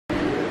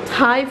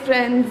Hi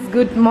friends,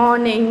 good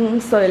morning.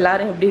 So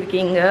எல்லாரும் எப்படி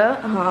இருக்கீங்க?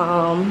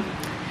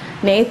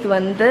 நேத்து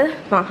வந்து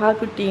மகா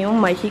குட்டியும்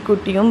மஹி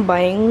குட்டியும்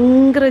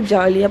பயங்கர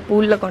ஜாலியா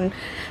பூல்ல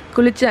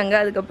குளிச்சாங்க.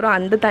 அதுக்கு அப்புறம்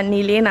அந்த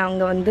தண்ணியிலே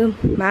நாங்க வந்து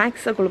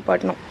மேக்ஸை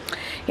குளிப்பாட்டணும்.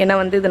 ஏன்னா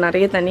வந்து இது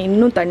நிறைய தண்ணி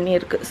இன்னும் தண்ணி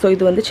இருக்கு. ஸோ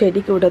இது வந்து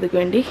செடிக்கு விடுறதுக்கு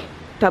வேண்டி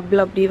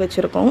டப்ல அப்படியே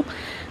வச்சிருக்கோம்.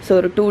 ஸோ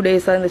ஒரு 2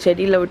 டேஸாக இந்த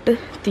செடியில் விட்டு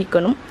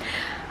தீக்கணும்.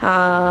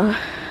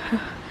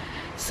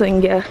 ஸோ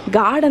இங்கே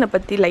கார்டனை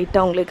பற்றி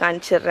லைட்டாக உங்களுக்கு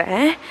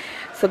காமிச்சிடுறேன்.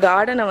 ஸோ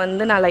கார்டனை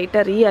வந்து நான்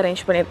லைட்டாக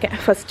ரீஅரேஞ்ச் பண்ணியிருக்கேன்.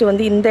 ஃபஸ்ட்டு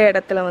வந்து இந்த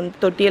இடத்துல வந்து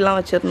தொட்டியெல்லாம்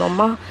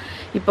வச்சுருந்தோமா,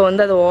 இப்போ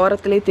வந்து அதை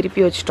ஓரத்துலேயே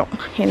திருப்பி வச்சிட்டோம்.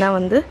 ஏன்னா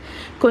வந்து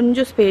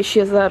கொஞ்சம்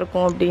ஸ்பேஷியஸாக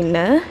இருக்கும்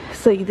அப்படின்னு.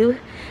 ஸோ இது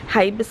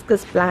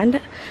ஹைபிஸ்கஸ் பிளான்ட்.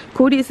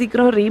 கூடிய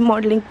சீக்கிரம்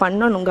ரீமாடலிங்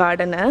பண்ணணும்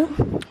கார்டனை,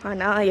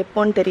 ஆனால்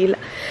எப்போன்னு தெரியல.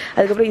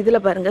 அதுக்கப்புறம்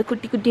இதில் பாருங்கள்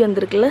குட்டி குட்டி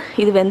வந்திருக்குல்ல,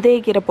 இது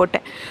வெந்தயக்கீரை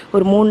போட்டேன்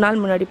ஒரு 3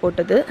 நாள் முன்னாடி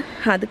போட்டது.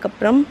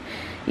 அதுக்கப்புறம்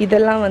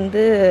இதெல்லாம்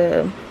வந்து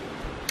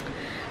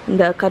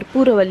இந்த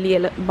கற்பூரவல்லி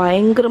இலை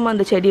பயங்கரமாக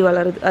அந்த செடி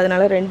வளருது.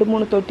 அதனால்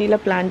 2-3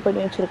 தொட்டியில் பிளான்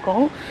பண்ணி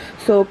வச்சுருக்கோம்.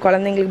 ஸோ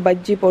குழந்தைங்களுக்கு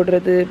பஜ்ஜி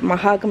போடுறது,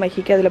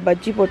 மஹிக்கு அதில்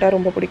பஜ்ஜி போட்டால்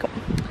ரொம்ப பிடிக்கும்.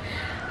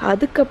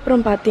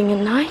 அதுக்கப்புறம்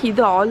பார்த்திங்கன்னா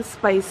இது ஆல்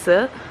ஸ்பைஸு,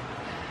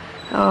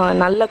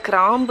 நல்ல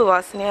கிராம்பு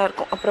வாசனையாக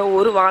இருக்கும். அப்புறம்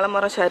ஒரு வாழை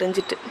மரம்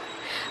சரிஞ்சிட்டு.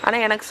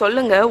 ஆனால் எனக்கு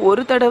சொல்லுங்கள்,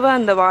 ஒரு தடவை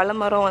அந்த வாழை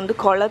மரம் வந்து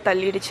கொலை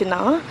தள்ளிடுச்சுன்னா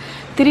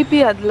திருப்பி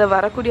அதில்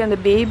வரக்கூடிய அந்த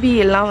பேபி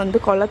எல்லாம் வந்து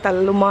கொலை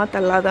தள்ளுமா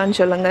தள்ளாதான்னு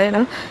சொல்லுங்கள்.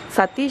 ஏன்னா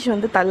சதீஷ்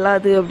வந்து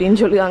தள்ளாது அப்படின்னு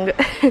சொல்லுவாங்க.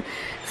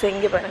 ஸோ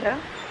இங்கே பாருங்கள்,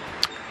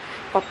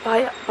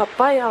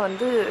 பப்பாயா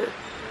வந்து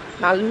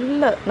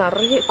நல்ல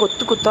நிறைய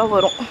கொத்து கொத்தாக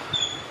வரும்.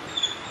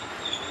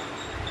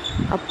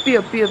 அப்பி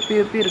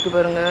இருக்குது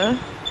பாருங்கள்.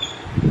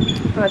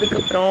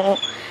 அதுக்கப்புறம்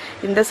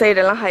இந்த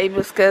சைடெல்லாம்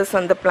ஹைபிஸ்கஸ்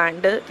அந்த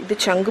பிளான்ட்டு.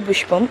 இது சங்கு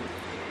புஷ்பம்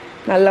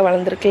நல்லா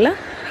வளர்ந்துருக்குல்ல.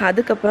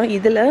 அதுக்கப்புறம்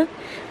இதில்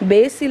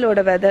பேசிலோட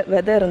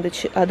விதை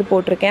இருந்துச்சு, அது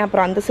போட்டிருக்கேன்.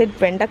 அப்புறம் அந்த சைட்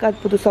வெண்டைக்காய்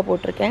புதுசாக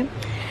போட்டிருக்கேன்.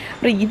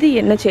 அப்புறம் இது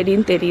என்ன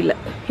செடின்னு தெரியல,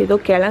 ஏதோ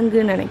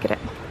கிழங்குன்னு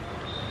நினைக்கிறேன்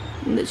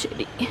இந்த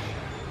செடி.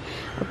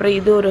 அப்புறம்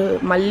இது ஒரு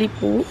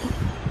மல்லிப்பூ.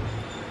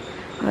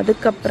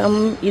 அதுக்கப்புறம்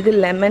இது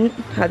லெமன்,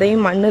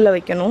 அதையும் மண்ணில்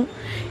வைக்கணும்.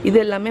 இது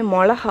எல்லாமே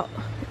மிளகா.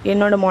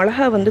 என்னோடய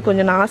மிளகா வந்து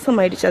கொஞ்சம் நாசம்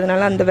ஆயிடுச்சு,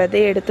 அதனால் அந்த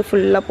விதையை எடுத்து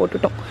ஃபுல்லாக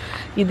போட்டுட்டோம்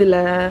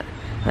இதில்.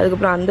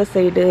 அதுக்கப்புறம் அந்த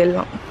சைடு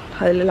எல்லாம்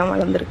அதிலெல்லாம்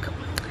வளர்ந்துருக்கு.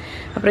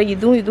 அப்புறம்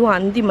இதுவும்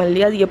அந்தி மல்லி.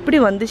 அது எப்படி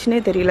வந்துச்சுன்னே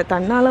தெரியல,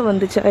 தன்னால்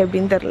வந்துச்சா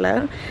எப்படின்னு தெரில.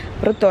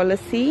 அப்புறம்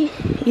துளசி.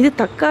 இது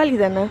தக்காளி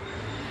தானே,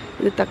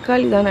 இது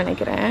தக்காளி தான்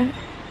நினைக்கிறேன்.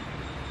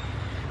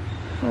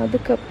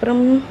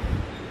 அதுக்கப்புறம்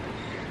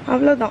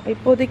அவ்வளோதான்,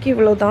 இப்போதைக்கு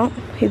இவ்வளோதான்.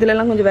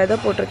 இதிலெல்லாம் கொஞ்சம் விதை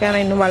போட்டிருக்கேன்,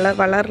 ஆனால் இன்னும்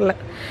வளரல.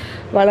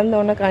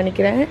 வளர்ந்தோடனே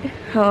காணிக்கிறேன்.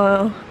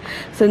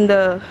 ஸோ இந்த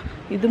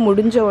இது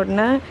முடிஞ்ச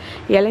உடனே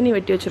இளநி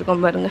வெட்டி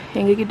வச்சுருக்கோம் பாருங்கள்.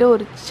 எங்ககிட்ட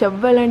ஒரு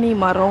செவ்வளனி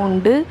மரம்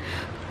உண்டு,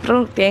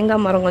 அப்புறம்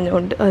தேங்காய் மரம் கொஞ்சம்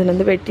உண்டு,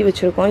 அதுலேருந்து வெட்டி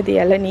வச்சுருக்கோம். இது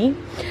இளநி.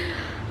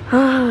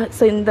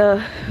 ஸோ இந்த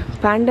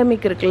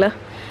பேண்டமிக் இருக்குல்ல,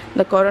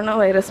 இந்த கொரோனா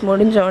வைரஸ்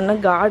முடிஞ்சோடனே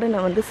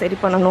கார்டனை வந்து சரி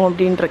பண்ணணும்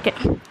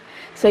அப்படின்ட்டுருக்கேன்.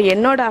 ஸோ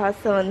என்னோடய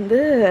ஆசை வந்து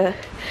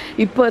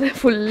இப்போ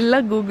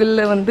ஃபுல்லாக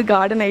கூகுளில் வந்து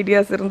கார்டன்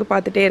ஐடியாஸ் இருந்து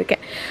பார்த்துட்டே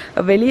இருக்கேன்.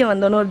 வெளியே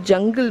வந்தோன்னே ஒரு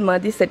ஜங்கிள்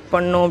மாதிரி செட்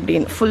பண்ணோம்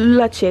அப்படின்னு.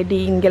 ஃபுல்லாக செடி,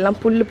 இங்கெல்லாம்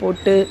புல்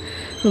போட்டு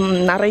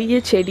நிறைய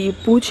செடி,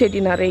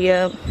 பூச்செடி நிறைய.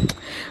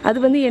 அது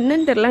வந்து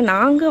என்னன்னு தெரில,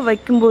 நாங்கள்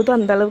வைக்கும்போது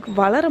அந்த அளவுக்கு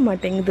வளர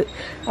மாட்டேங்குது.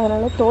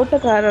 அதனால்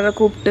தோட்டக்காரரை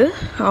கூப்பிட்டு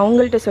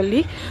அவங்கள்ட்ட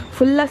சொல்லி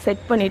ஃபுல்லாக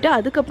செட் பண்ணிவிட்டு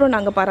அதுக்கப்புறம்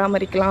நாங்கள்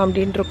பராமரிக்கலாம்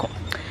அப்படின்ட்டுருக்கோம்.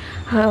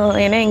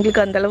 ஏன்னா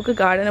எங்களுக்கு அந்தளவுக்கு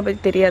கார்டனை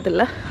பற்றி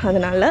தெரியாதுல்ல,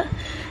 அதனால்.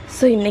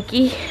 ஸோ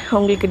இன்றைக்கி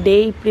அவங்களுக்கு டே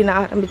இப்படி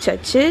நான்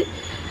ஆரம்பித்தாச்சு.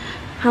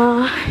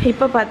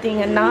 இப்போ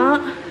பார்த்திங்கன்னா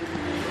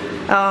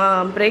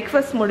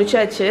பிரேக்ஃபாஸ்ட்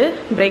முடிச்சாச்சு.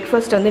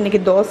 பிரேக்ஃபாஸ்ட் வந்து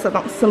இன்றைக்கி தோசை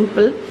தான்,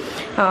 சிம்பிள்.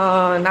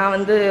 நான்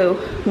வந்து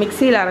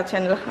மிக்சியில்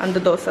அரைச்சேன்ல, அந்த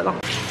தோசை தான்.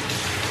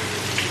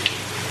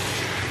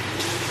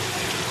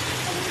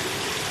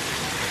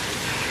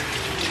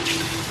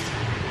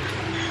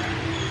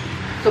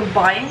 ஸோ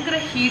பயங்கர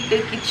ஹீட்டு,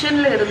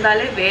 கிச்சனில்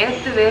இருந்தாலே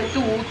வேர்த்து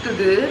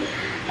ஊற்றுது.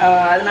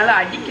 அதனால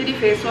அடிக்கடி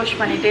ஃபேஸ் வாஷ்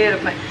பண்ணிகிட்டே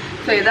இருப்பேன்.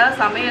 ஸோ எதாவது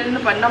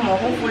சமையல்னு பண்ணால்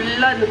முகம்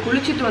ஃபுல்லாக இந்த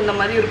குளிச்சுட்டு வந்த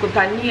மாதிரி இருக்கும்,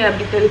 தண்ணியை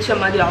அப்படி தெளித்த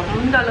மாதிரி.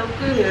 அந்த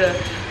அளவுக்கு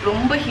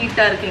ரொம்ப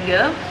ஹீட்டாக இருக்குங்க.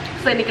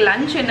 ஸோ இன்றைக்கி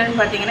லன்ச் என்னென்னு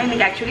பார்த்தீங்கன்னா,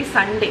 இன்றைக்கி ஆக்சுவலி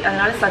சண்டே,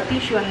 அதனால்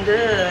சதீஷ் வந்து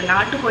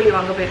நாட்டுக்கோழி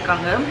வாங்க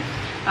போயிருக்காங்க.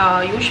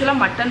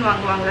 யூஸ்வலாக மட்டன்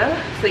வாங்குவாங்க.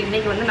 ஸோ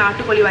இன்றைக்கி வந்து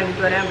நாட்டுக்கோழி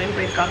வாங்கிட்டு வரேன் அப்படின்னு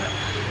போயிருக்காங்க.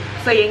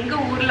 ஸோ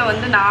எங்கள் ஊரில்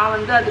வந்து நான்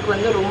வந்து அதுக்கு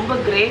வந்து ரொம்ப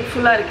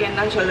கிரேட்ஃபுல்லாக இருக்கேன்னு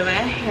தான்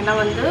சொல்லுவேன். ஏன்னா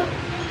வந்து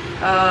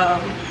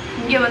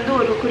இங்கே வந்து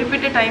ஒரு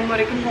குறிப்பிட்ட டைம்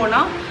வரைக்கும்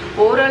போனால்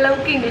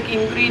ஓரளவுக்கு எங்களுக்கு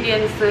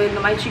இன்க்ரீடியன்ஸு இந்த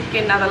மாதிரி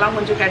சிக்கன் அதெல்லாம்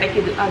கொஞ்சம்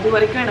கிடைக்கிது. அது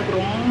வரைக்கும் எனக்கு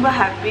ரொம்ப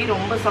ஹாப்பி,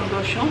 ரொம்ப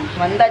சந்தோஷம்.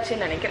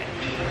 வந்தாச்சுன்னு நினைக்கிறேன்.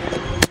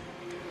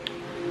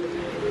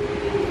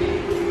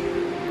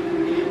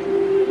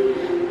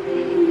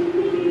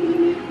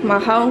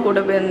 மகாவும்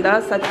கூட போயிருந்தா,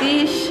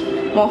 சதீஷ்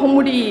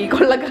முகமுடி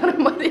கொள்ளக்கார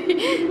மாதிரி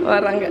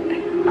வராங்க.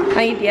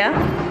 வாங்கிட்டியா?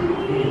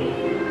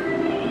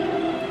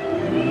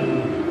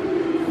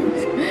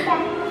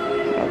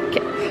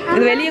 ஓகே,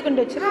 இது வெளியே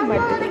கொண்டு வச்சிருக்க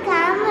மாட்டேன்.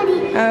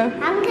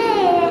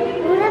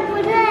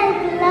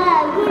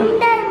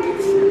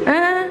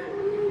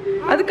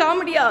 அது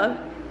காமெடியா?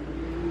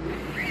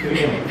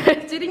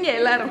 சிரிங்க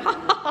எல்லாரும்.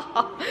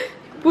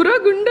 புறா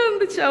குண்டா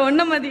இருந்துச்சா?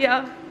 ஒன்ன மதியா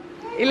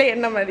இல்ல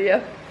என்ன மதியா?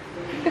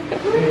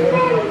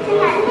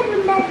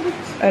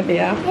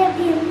 அப்படியா?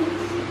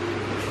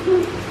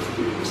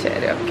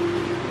 சரி ஓகே.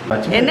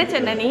 என்ன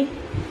சொன்ன நீ?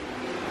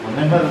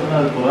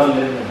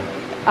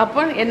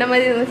 அப்போ என்ன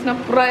மாதிரி இருந்துச்சுன்னா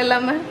புறா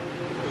இல்லாம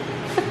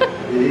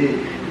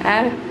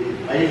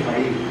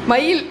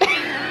மயில்.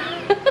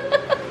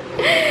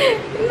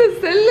 இந்த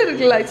செல்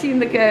இருக்குல்ல,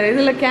 இந்த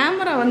இதுல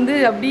கேமரா வந்து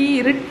அப்படியே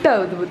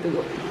இருட்டாகுது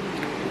பார்த்துக்கோ.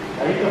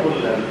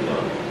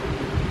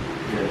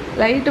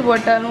 லைட்டு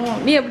போட்டாலும்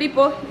நீ எப்படி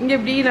போ, இங்கே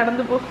எப்படி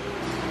நடந்து போ.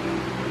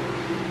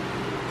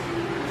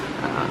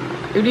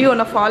 இப்படி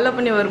உன்னை ஃபாலோ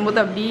பண்ணி வரும்போது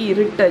அப்படியே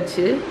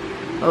இருட்டாச்சு.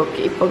 ஓகே,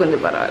 இப்போ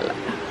கொஞ்சம் பரவாயில்ல.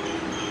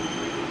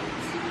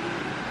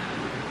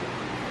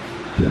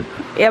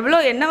 எவ்வளோ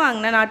என்ன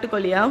வாங்கின?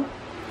 நாட்டுக்கோழியா?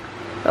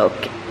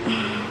 ஓகே.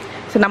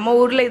 ஸோ நம்ம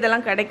ஊரில்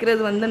இதெல்லாம்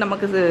கிடைக்கிறது வந்து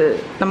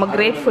நம்ம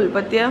கிரேட்ஃபுல்.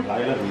 பற்றியா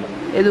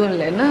எதுவும்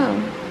இல்லைன்னா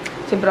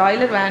சரி,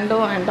 ப்ராய்லர்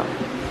வேண்டாம்.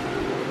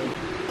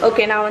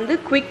 ஓகே, நான் வந்து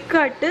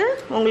குவிக்காட்டு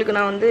உங்களுக்கு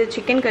நான் வந்து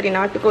சிக்கன் கறி,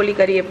 நாட்டுக்கோழி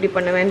கறி எப்படி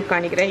பண்ணுவேன்னு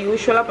காணிக்கிறேன்.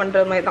 யூஸ்வலாக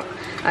பண்ணுற மாதிரி தான்,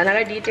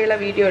 அதனால்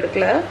டீட்டெயிலாக வீடியோ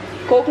எடுக்கல.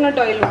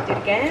 கோகனட் ஆயில்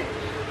ஊற்றிருக்கேன்.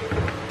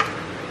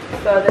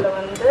 ஸோ அதில்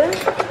வந்து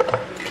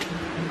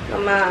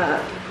நம்ம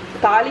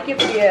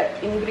தாளிக்கக்கூடிய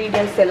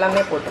இன்க்ரீடியன்ட்ஸ்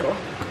எல்லாமே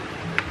போட்டுருவோம்.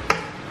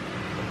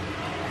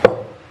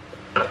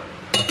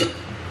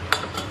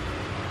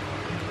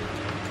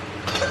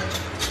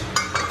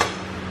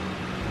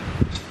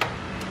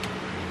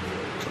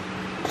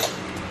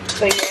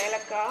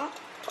 ஏலக்காய்,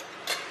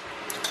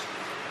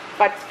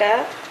 பட்டை,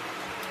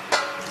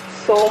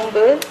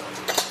 சோம்பு,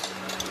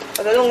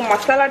 அதாவது உங்கள்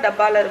மசாலா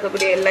டப்பாவில்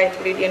இருக்கக்கூடிய எல்லா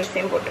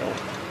இன்க்ரீடியன்ட்ஸையும் போட்டுருங்க.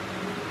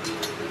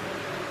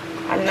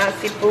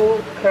 அன்னாசிப்பூ,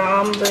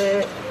 கிராம்பு,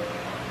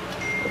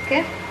 ஓகே.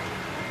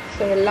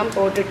 ஸோ எல்லாம்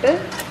போட்டுட்டு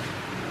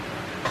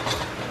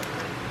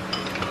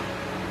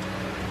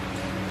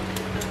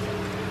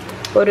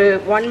ஒரு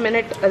 1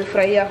 minute அது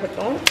ஃப்ரை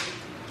ஆகட்டும்.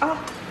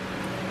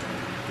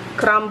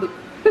 கிராம்பு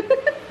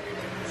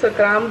ஸோ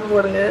கிராம்பு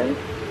போடுங்க,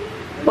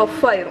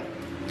 பஃப் ஆயிரும்.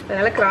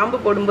 அதனால் கிராம்பு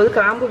போடும்போது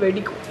கிராம்பு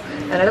வெடிக்கும்,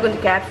 அதனால்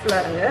கொஞ்சம்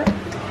கேர்ஃபுல்லாக இருங்க.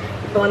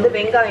 இப்போ வந்து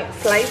வெங்காயம்,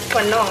 ஸ்லைஸ்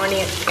பண்ண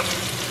ஆனியன்.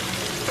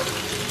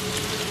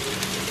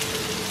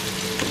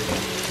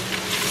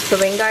 ஸோ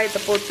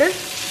வெங்காயத்தை போட்டு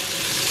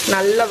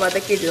நல்லா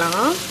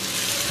வதக்கிடலாம்.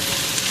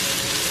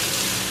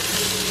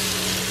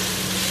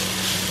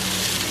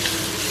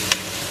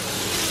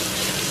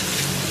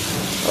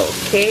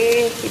 ஓகே,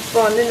 இப்போ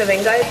வந்து இந்த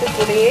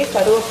வெங்காயத்துக்குள்ளேயே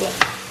கருவேப்பிலை.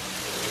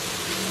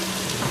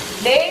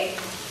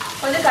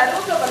 கொஞ்சம்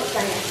கருவேப்பிலை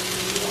பண்ணிட்டாங்க.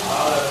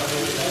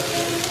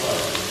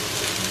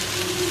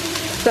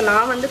 ஸோ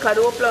நான் வந்து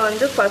கருவேப்பிலை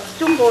வந்து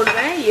ஃபஸ்ட்டும்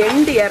போடுவேன்,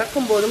 எண்டு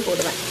இறக்கும் போதும்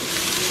போடுவேன்.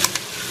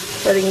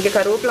 அது இங்கே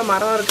கருவேப்பிலை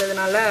மரம்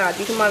இருக்கிறதுனால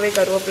அதிகமாகவே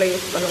கருவேப்பிலை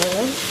யூஸ்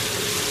பண்ணுவோம்.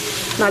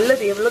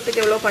 நல்லது,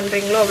 எவ்வளோத்துக்கு எவ்வளோ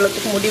பண்ணுறீங்களோ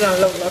அவ்வளோத்துக்கு முடி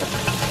நல்லா வளரும்.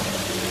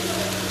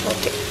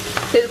 ஓகே,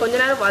 இது கொஞ்ச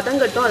நேரம்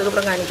வதங்கட்டும்,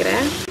 அதுக்கப்புறம்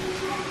காணிக்கிறேன்.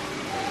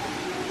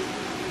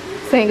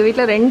 ஸோ எங்கள்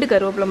வீட்டில் 2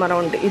 கருவேப்பிலை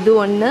மரம் உண்டு. இது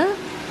ஒன்று,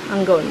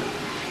 அங்கே ஒன்று.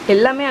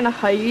 எல்லாமே ஆனால்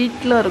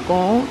ஹைட்டில்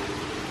இருக்கும்.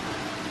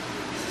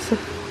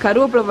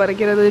 கருவேப்பிலை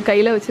பறிக்கிறது,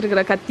 கையில்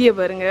வச்சுருக்கிற கத்தியை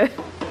பாருங்க.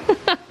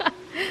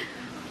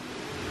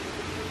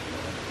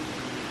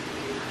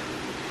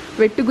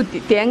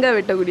 வெட்டுக்குத்தி, தேங்காய்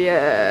வெட்டக்கூடிய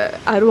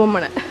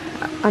அருவமனை.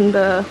 அந்த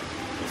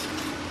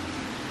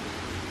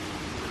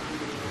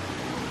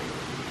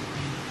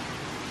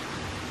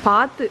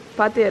பார்த்து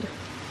யார்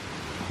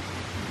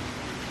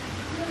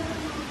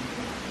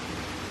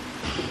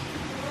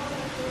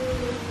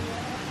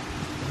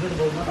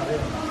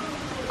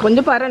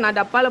கொஞ்சம் பாரு, நான்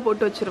டப்பாவில்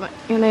போட்டு வச்சிருவேன்,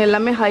 ஏன்னா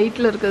எல்லாமே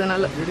ஹைட்டில்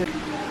இருக்கிறதுனால.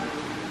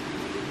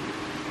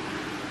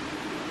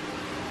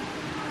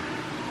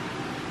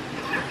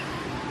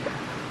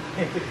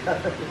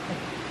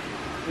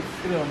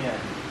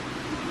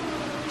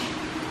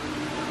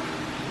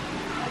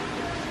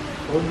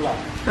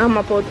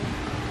 ஆமாம் போதும்,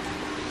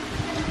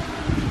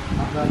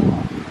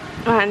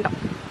 வேண்டாம்.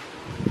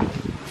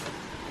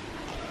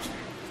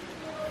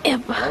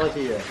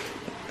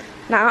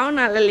 நான்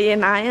நல்லலையே,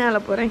 நான் ஏன் நல்ல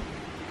போகிறேன்?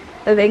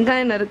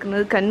 வெங்காயம்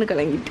நறுக்குனது கண்ணு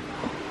கலங்கிட்டு.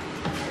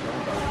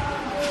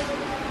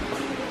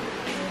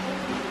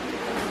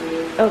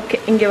 ஓகே,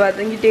 இங்கே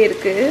வதங்கிட்டே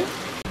இருக்கு.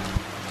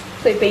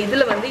 ஸோ இப்போ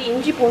இதில் வந்து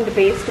இஞ்சி பூண்டு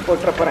பேஸ்ட்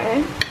போட்டுற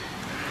போகிறேன்.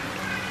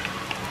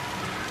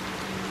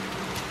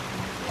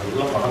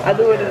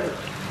 அது ஒரு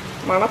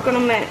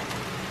மணக்கணுமே.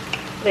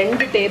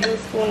 2 டேபிள்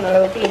ஸ்பூன்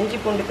அளவுக்கு இஞ்சி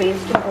பூண்டு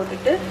பேஸ்ட்டும்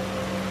போட்டுட்டு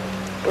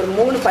ஒரு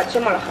 3 பச்சை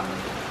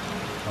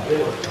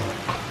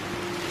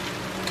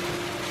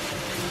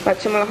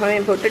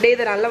மிளகாயும் போட்டுட்டு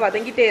இதை நல்லா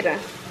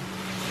வதங்கிட்டேறேன்.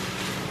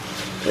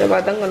 இதை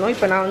வதங்கணும்.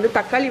 இப்போ நான் வந்து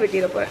தக்காளி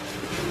வெட்டிட போகிறேன்.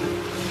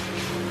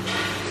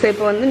 ஸோ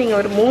இப்போ வந்து நீங்கள்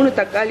ஒரு 3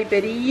 தக்காளி,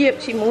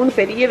 3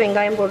 பெரிய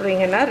வெங்காயம்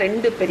போடுறீங்கன்னா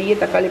 2 பெரிய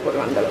தக்காளி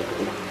போடலாம்.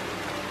 அந்தளவுக்கு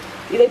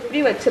இதை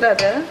இப்படி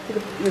வச்சிடாத,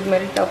 இது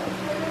மாதிரி டாப்.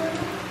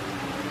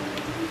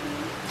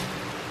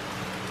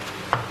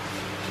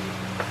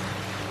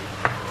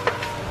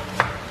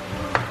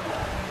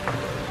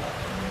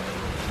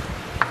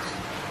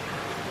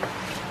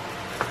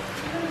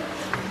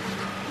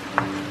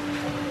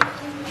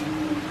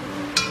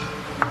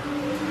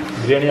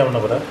 பிரியாணியா பண்ண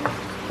போற?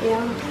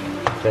 Yeah.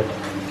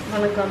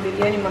 மணக்கா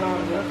பிரியாணி மனம்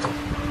வருது.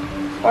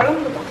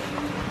 குழம்பு தான்,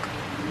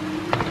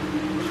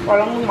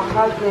 குழம்பு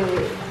மகாக்கு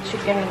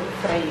சிக்கன்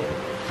ஃப்ரை.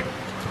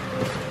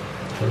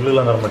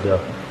 எங்களுக்குலாம் தர மாட்டியா?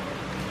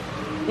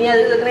 நீ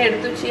அதுக்கு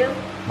எடுத்து வச்சியா?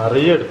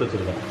 நிறைய எடுத்து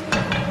வச்சிருக்கேன்.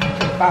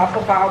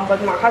 பாப்பா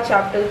பாம்பது மகா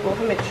சாப்பிட்டது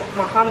போக மிச்சம்,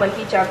 மகா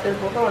மகி சாப்பிட்டது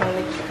போக உனக்கு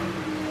மிச்சம்.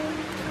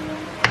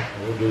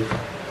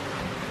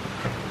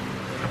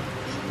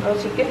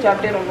 அவள் சிக்கன்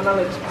சாப்பிட்டே ரொம்ப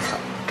நாள் வச்சு மாட்டா.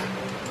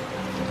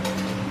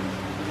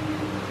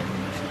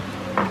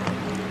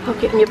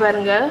 ஓகே, இங்கே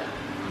பாருங்கள்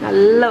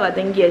நல்லா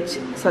வதங்கியாச்சு.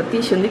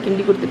 சதீஷ் வந்து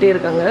கிண்டி கொடுத்துட்டே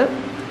இருக்காங்க.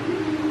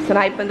 ஸோ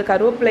நான் இப்போ இந்த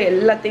கருவேப்பிலை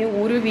எல்லாத்தையும்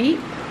உருவி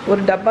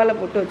ஒரு டப்பாவில்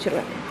போட்டு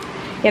வச்சுருவேன்.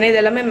 ஏன்னா இது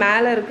எல்லாமே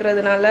மேலே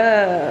இருக்கிறதுனால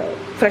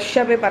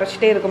ஃப்ரெஷ்ஷாக போய்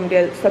பறைச்சிட்டே இருக்க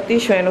முடியாது,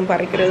 சதீஷ் வேணும்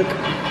பறைக்கிறதுக்கு.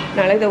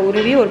 அதனால் இதை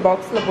உருவி ஒரு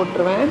பாக்ஸில்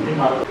போட்டுருவேன்.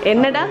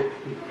 என்னடா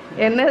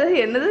என்னது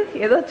என்னது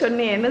ஏதோ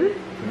சொன்னேன், என்னது?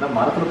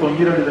 மரத்தில்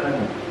தொங்கிட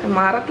வேண்டியது.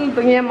 மரத்தில்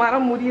தொங்கிய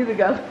மரம்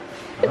முடியுதுக்கா.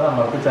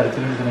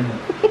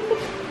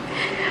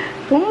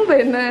 ரொம்ப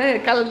என்ன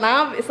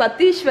நான்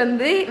சதீஷ்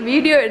வந்து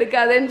வீடியோ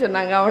எடுக்காதேன்னு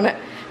சொன்னாங்க அவனை.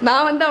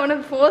 நான் வந்து அவனை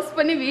ஃபோர்ஸ்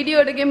பண்ணி வீடியோ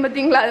எடுக்கேன்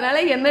பார்த்தீங்களா, அதனால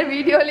என்ன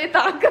வீடியோலேயே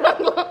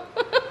தாக்குறாங்களோ.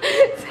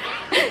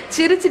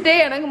 சிரிச்சுட்டே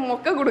எனக்கு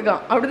மொக்க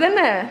கொடுக்கான்,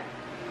 அப்படிதானே?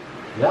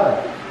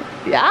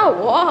 யா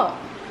ஓ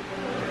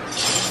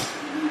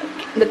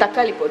இந்த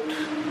தக்காளி போட்டு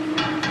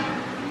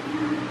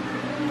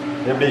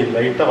எப்படி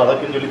லைட்டா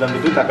வதக்குன்னு சொல்லி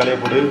தந்துட்டு தக்காளியை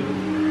போட்டு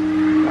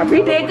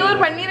அப்படியே டேக்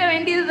ஓவர் பண்ணிட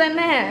வேண்டியது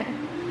தானே.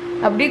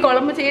 அப்படியே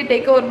குழம்பு செய்ய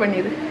டேக் ஓவர்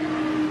பண்ணிடு.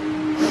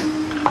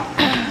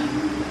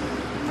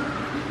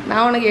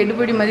 நான் உனக்கு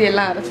எடுபடி மாதிரி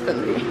எல்லாம் அரைச்சி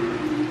தந்துடுவேன்.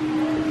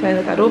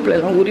 இந்த கருவேப்பிலை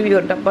எல்லாம் உருவி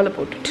ஒரு டப்பாவில்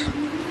போட்டுட்டு.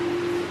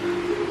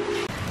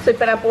 ஸோ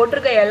இப்போ நான்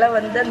போட்டிருக்க இலை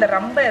வந்து அந்த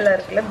ரம்ப இலை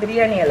இருக்குல்ல,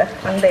 பிரியாணி இலை,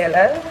 அந்த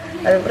இலை.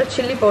 அதுக்கப்புறம்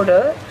சில்லி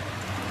பவுடர்,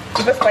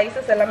 இப்போ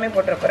ஸ்பைசஸ் எல்லாமே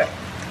போட்டிருக்கிறேன்.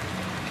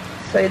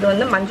 ஸோ இது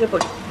வந்து மஞ்சள்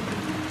பொடி,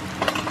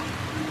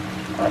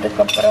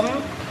 அதுக்கப்புறம்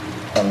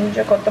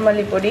கொஞ்சம்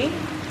கொத்தமல்லி பொடி.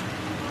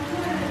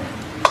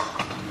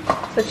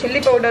 ஸோ சில்லி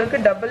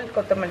பவுடருக்கு டபுள்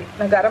கொத்தமல்லி.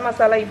 நான் கரம்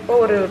மசாலா இப்போ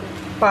ஒரு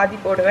பாதி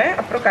போடுவேன்,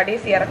 அப்புறம்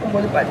கடைசி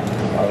இறக்கும்போது பாதி.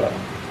 அவ்வளோ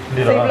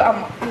இவ்வளோ.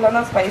 ஆமாம்,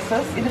 இவ்வளோதான்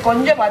ஸ்பைசஸ். இது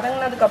கொஞ்சம்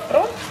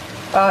வதங்கினதுக்கப்புறம்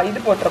இது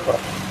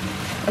போட்டிருக்கிறோம்.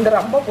 அந்த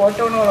ரொம்ப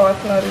போட்டோன்னு ஒரு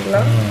வாசனை இருக்குல்ல,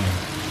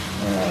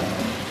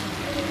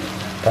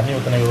 தண்ணி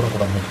ஊற்றின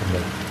கூட.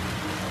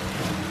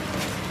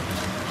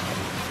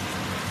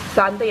 ஸோ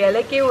அந்த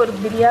இலைக்கே ஒரு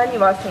பிரியாணி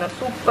வாசனை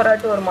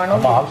சூப்பராட்டு ஒரு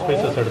மனம்.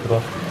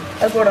 எடுத்துருவோம்,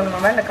 அது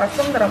போடணுமா? இந்த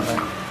கசம் ரொம்ப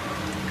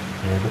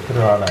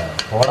எடுத்துருவாள்,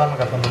 போடாமல்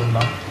கசந்துடும்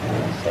தான்.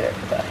 சரி,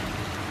 எடுத்துட்டா.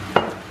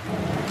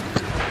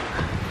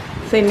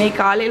 ஸோ இன்னைக்கு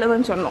காலையில்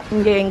தான் சொன்னோம்,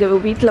 இங்கே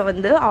எங்கள் வீட்டில்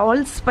வந்து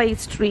ஆல்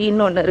ஸ்பைஸ்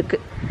ட்ரீன்னு ஒன்று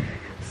இருக்குது.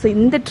 ஸோ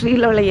இந்த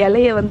ட்ரீயில் உள்ள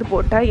இலையை வந்து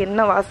போட்டால்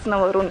என்ன வாசனை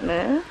வரும்னு,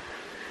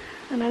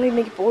 அதனால்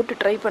இன்றைக்கி போட்டு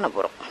ட்ரை பண்ண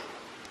போகிறோம்.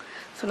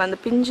 ஸோ நான் அந்த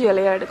பிஞ்சு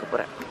இலையாக எடுக்க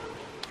போகிறேன்.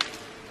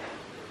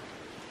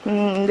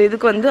 இந்த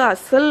இதுக்கு வந்து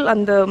அசல்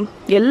அந்த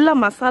எல்லா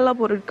மசாலா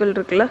பொருட்கள்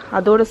இருக்குல்ல,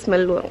 அதோட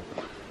ஸ்மெல் வரும்.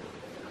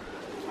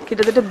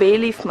 கிட்டத்தட்ட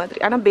பேலீஃப் மாதிரி,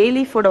 ஆனால்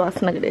பேலீஃபோட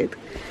வாசனை கிடையாது.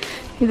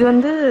 இது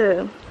வந்து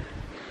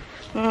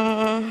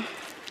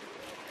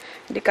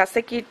இப்படி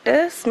கசக்கிட்டு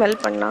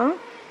ஸ்மெல் பண்ணால்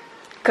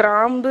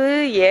கிராம்பு,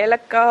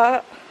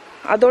 ஏலக்காய்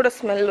அதோட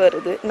ஸ்மெல்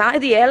வருது. நான்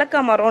இது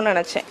ஏலக்காய் மரம்னு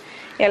நினச்சேன்.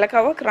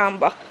 ஏலக்காவா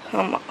கிராம்பா?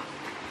 ஆமாம்.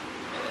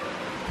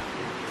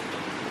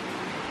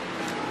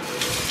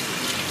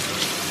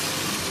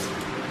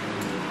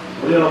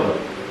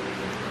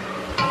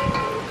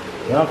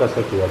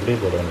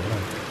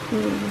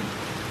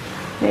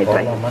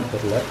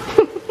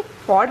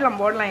 போடலாம்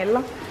போடலாம்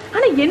எல்லாம்.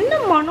 ஆனால் என்ன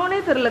மனோனே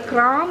தெரியல.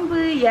 கிராம்பு,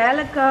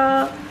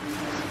 ஏலக்காய்,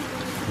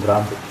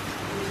 கிராம்பு.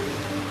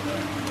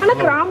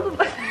 ஆனால்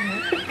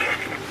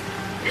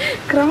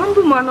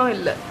கிராம்பு மனம்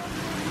இல்லை.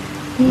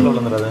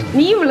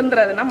 நீ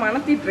விழுந்துடாது, நான்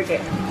மணத்திட்டு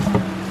இருக்கேன்.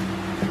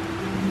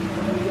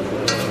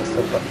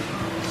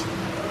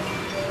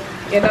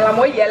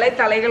 என்னெல்லாமோ இலை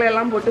தலைகளை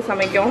எல்லாம் போட்டு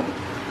சமைக்கும்.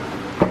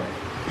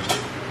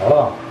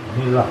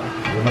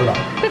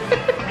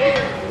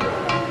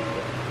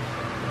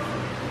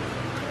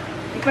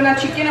 இப்போ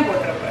நான் சிக்கனை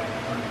போட்டுறேன்.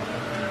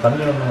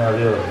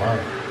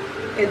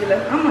 எதுல?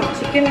 ஆமா,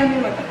 சிக்கன்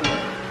மட்டும்.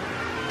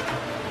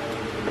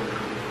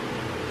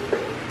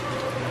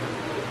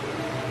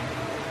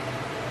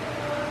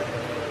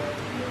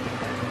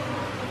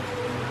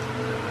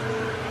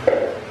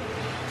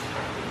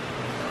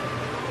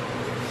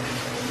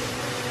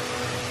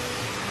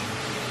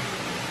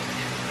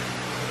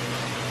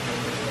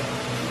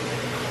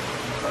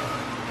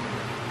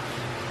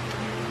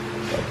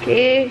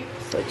 ஓகே,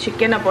 ஸோ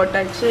சிக்கனை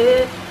போட்டாச்சு.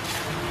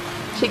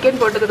 சிக்கன்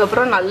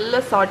போட்டதுக்கப்புறம் நல்லா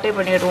சாட்டே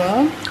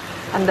பண்ணிடுவோம்.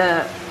 அந்த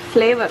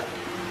ஃப்ளேவர்,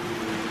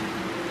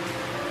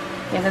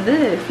 என்னது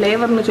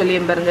ஃப்ளேவர்னு சொல்லி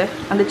பாருங்க,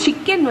 அந்த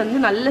சிக்கன் வந்து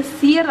நல்ல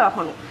சியர்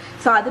ஆகணும்.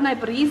 ஸோ அது நான்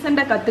இப்போ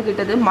ரீசெண்டாக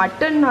கற்றுக்கிட்டது.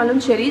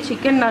 மட்டன்னாலும் சரி,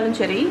 சிக்கன்னாலும்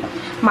சரி,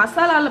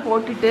 மசாலாவில்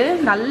போட்டுட்டு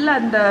நல்லா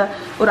அந்த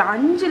ஒரு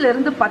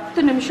 5லேருந்து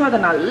 10 நிமிஷம் அதை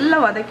நல்லா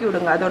வதக்கி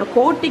விடுங்க. அதோட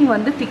கோட்டிங்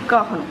வந்து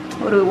திக்காகணும்.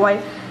 ஒரு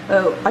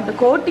அந்த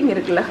கோட்டிங்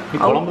இருக்குல்ல,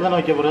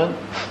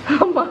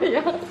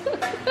 ஆமாயா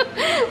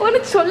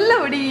உனக்கு சொல்ல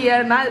விடியா?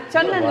 நான்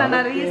சொன்னேன்ல,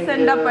 நான்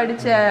ரீசெண்டாக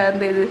படித்த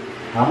அந்த இது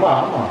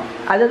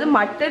அதாவது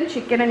மட்டன்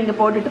சிக்கனை நீங்கள்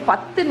போட்டுட்டு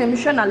 10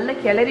 நிமிஷம் நல்லா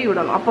கிளறி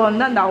விடணும். அப்போ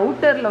வந்து அந்த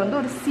அவுட்டரில் வந்து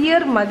ஒரு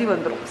சியர் மாதிரி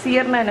வந்துடும்.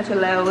 சியர்னா என்ன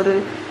சொல்ல,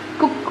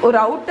 ஒரு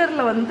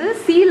அவுட்டரில் வந்து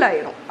சீல்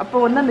ஆயிடும். அப்போ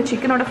வந்து அந்த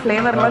சிக்கனோட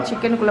ஃப்ளேவர்லாம்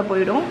சிக்கனுக்குள்ளே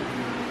போயிடும்.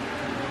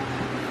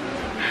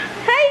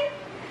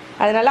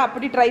 அதனால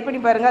அப்படி ட்ரை பண்ணி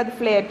பாருங்க, அது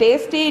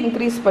டேஸ்ட்டே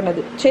இன்க்ரீஸ்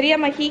பண்ணுது. சரியா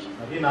மஹி?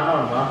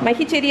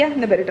 மஹி சரியா?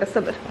 இந்த பேர்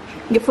ட்ரெஸ்ஸை பேர்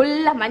இங்கே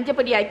ஃபுல்லாக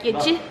மஞ்சப்பொடி ஆக்கி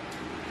வச்சு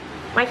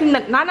மஹி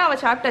நானும்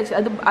அவள் சாப்பிட்டாச்சு.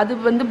 அது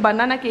வந்து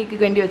பனானா கேக்கு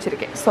வேண்டி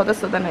வச்சுருக்கேன்.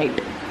 சொத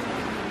நைட்டு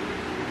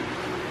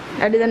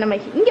அப்படிதானே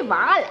மஹி? இங்கே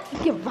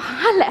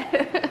வாழை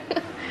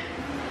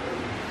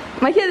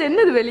மஹி அது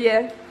என்னது வெளியே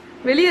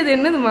அது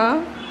என்னதுமா?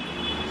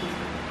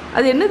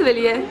 அது என்னது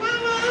வெளியே?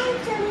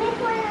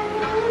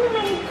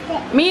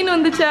 மீன்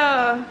வந்துச்சா?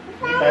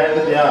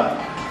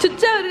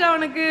 சுச்சா இருக்கா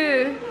உனக்கு?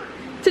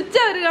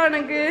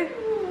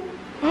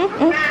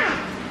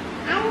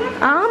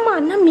 ஆமா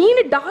அண்ணா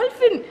மீன்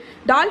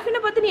டால்ஃபினை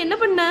பார்த்து நீ என்ன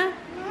பண்ண?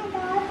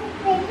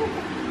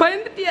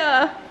 பயந்துட்டியா?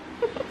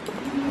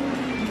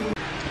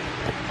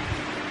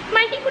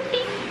 மஹி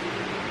குட்டி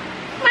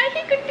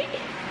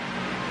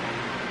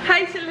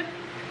ஹாய் சொல்லு.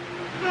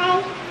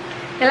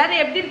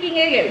 எல்லாரும் எப்படி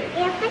இருக்கீங்க?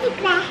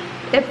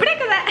 எப்படி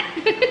இருக்கத?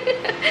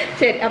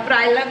 சரி, அப்புறம்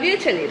ஐ லவ் யூ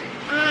சொல்லிடு.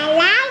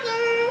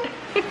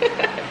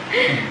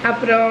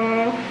 அப்புறம்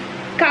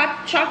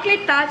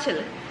சாக்லேட் தா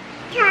சொல்லு.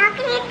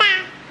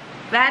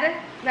 வேற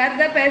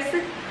ஏதாவது பேசு.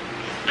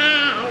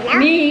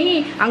 நீ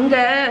அங்க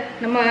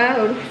நம்ம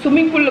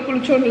ஸ்விம்மிங் பூல்ல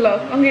குளிச்சோம்ல,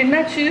 அங்க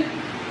என்னாச்சு?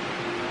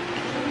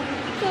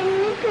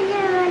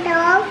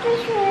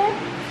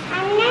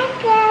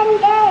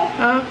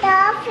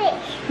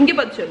 இங்க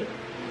பார்த்து சொல்லு.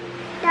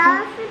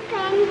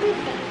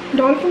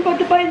 டால்ஃபின்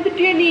பார்த்து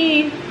பயந்துட்டியா நீ?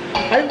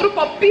 அதுக்கப்புறம்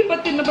பப்பி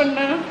பார்த்து என்ன பண்ண?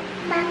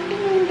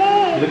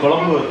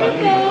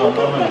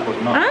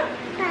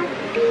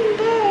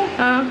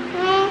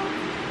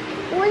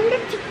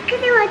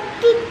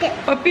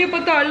 பப்பியை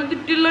பார்த்து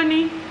அழுதுட்டில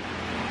நீ?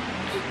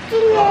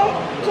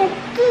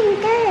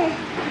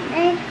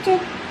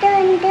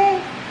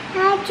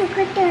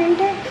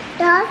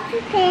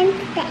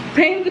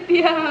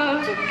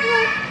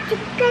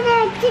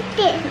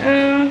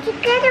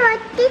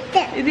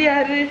 இது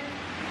யாரு?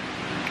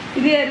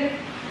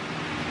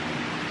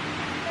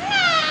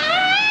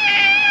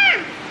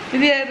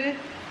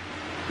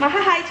 மகா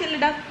ஹாய்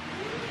சொல்லுடா.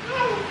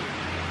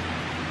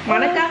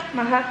 வணக்கா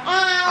மகா.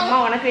 அம்மா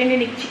உனக்கு வேண்டி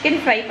இன்னைக்கு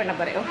சிக்கன் ஃப்ரை பண்ண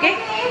போறேன். ஓகே?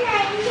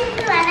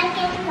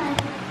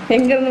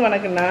 எங்க இருந்து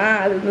வணக்குன்னா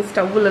அது வந்து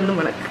ஸ்டவ்ல இருந்து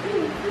வணக்கு.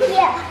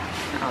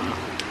 ஆமா.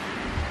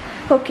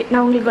 ஓகே,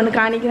 நான் உங்களுக்கு ஒன்று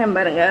காணிக்கிறேன்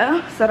பாருங்க.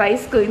 ஸோ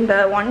ரைஸ்க்கு இந்த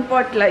 1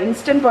 பாட்டில்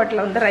இன்ஸ்டன்ட்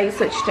பாட்டில் வந்து ரைஸ்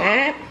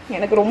வச்சுட்டேன்.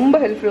 எனக்கு ரொம்ப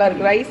ஹெல்ப்ஃபுல்லாக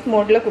இருக்குது. ரைஸ்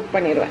மோடில் குக்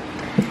பண்ணிடுவேன்.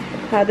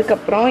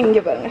 அதுக்கப்புறம்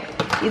இங்கே பாருங்கள்,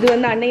 இது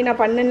வந்து அன்னைக்கு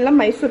நான் பண்ணல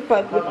மைசூர்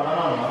பாக்கு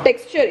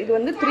டெக்ஸ்டர். இது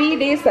வந்து 3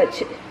 days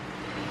ஆச்சு.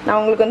 நான்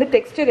உங்களுக்கு வந்து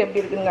டெக்ஸ்டர்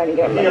எப்படி இருக்குன்னு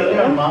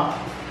காணிக்கிறேன்.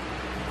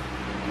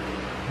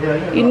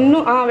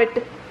 இன்னும்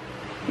வெட்டு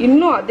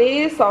இன்னும் அதே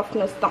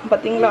சாஃப்ட்னஸ் தான்.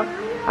 பார்த்தீங்களா?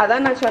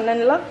 அதான் நான்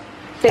சொன்னேன்ல,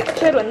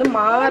 டெக்ஸ்டர் வந்து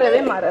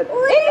மாறவே மாறாது.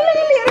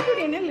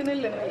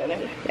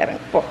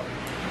 இறங்க போ.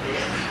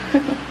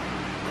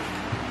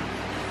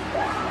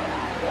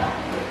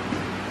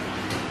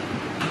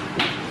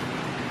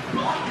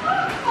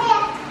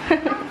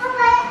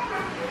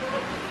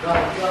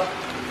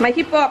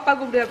 மகி போ, அப்பா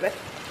கூப்பிடுவ.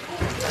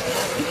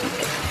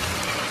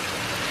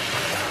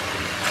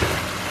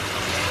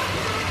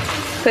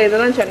 ஸோ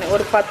இதெல்லாம் சொன்னேன்,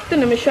 ஒரு 10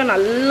 நிமிஷம்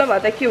நல்லா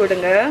வதக்கி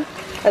விடுங்க.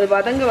 அது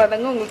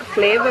வதங்க உங்களுக்கு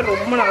ஃப்ளேவர்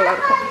ரொம்ப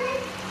நல்லாயிருக்கும்.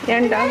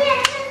 ஏன்டா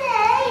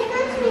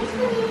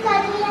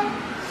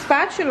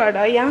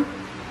ஸ்பேச்சுலாடா? ஏன்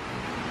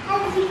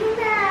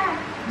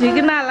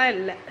ஜிகினாலாம்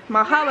இல்லை.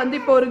 மகா வந்து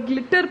இப்போ ஒரு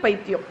கிளிட்டர்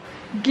பைத்தியம்.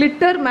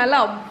 கிளிட்டர் மேலே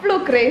அவ்வளோ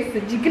கிரேஸ்.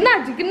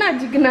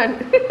 ஜிகினான்னு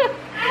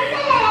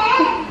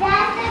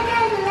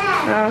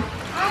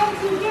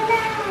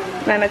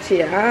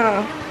நினச்சியா?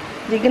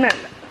 ஜிகினா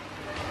இல்லை.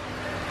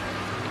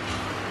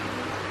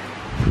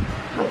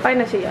 அப்பா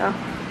என்ன செய்யா?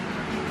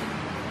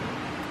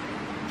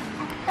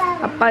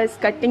 அப்பா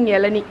இஸ் கட்டிங்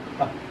இளநீ.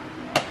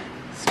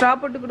 ஸ்ட்ரா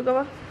போட்டு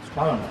கொடுக்கவா?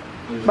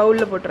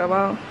 பவுலில்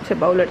போட்டுறவா? சரி,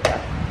 பவுல் எடுத்தா.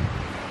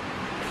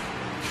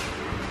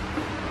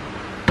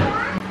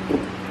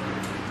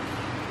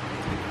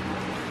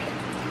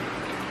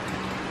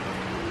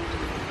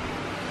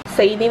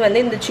 இனி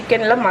வந்து இந்த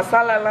சிக்கன்ல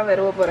மசாலாலாம்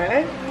வெறுவ போறேன்.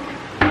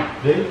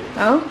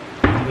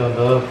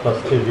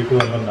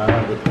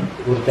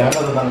 ஒரு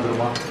தேங்காய் தான்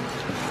தெரியுமா?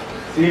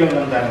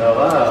 ஸ்ரீலங்கன்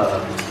தேங்காவா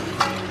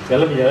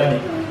இளநீ?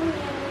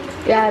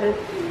 யாரு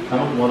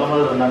நமக்கு முதல்ல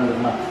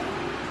இருந்தாங்க.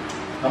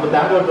 நம்ம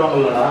தேங்காய்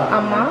வெட்டுவாங்கல்லடா.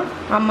 ஆமா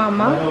ஆமா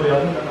ஆமா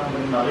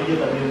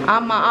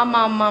ஆமா ஆமா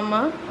ஆமா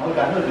ஆமா.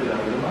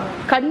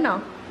 கண்ணா?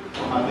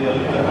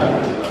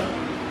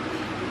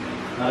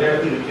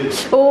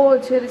 ஓ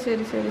சரி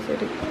சரி சரி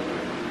சரி.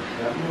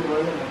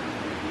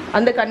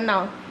 அந்த கண்ணா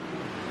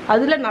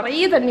அதுல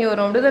நிறைய தண்ணி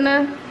வரும் அப்படிதானே?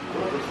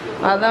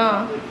 அதான்.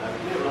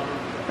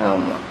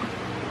 ஆமாம்.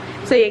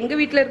 ஸோ எங்கள்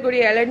வீட்டில்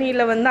இருக்கக்கூடிய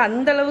இளநீரில் வந்து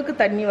அந்த அளவுக்கு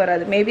தண்ணி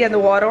வராது. மேபி அந்த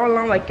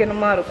உரம்லாம்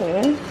வைக்கணுமா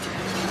இருக்கும்.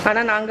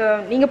 ஆனால்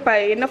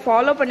நீங்கள் என்ன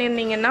ஃபாலோ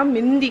பண்ணியிருந்தீங்கன்னா,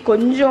 முந்தி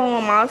கொஞ்சம்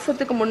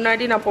மாதத்துக்கு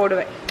முன்னாடி நான்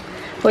போடுவேன்.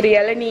 ஒரு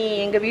இளநீ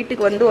எங்கள்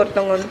வீட்டுக்கு வந்து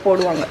ஒருத்தவங்க வந்து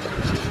போடுவாங்க.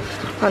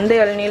 அந்த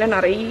இளநியில்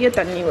நிறைய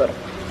தண்ணி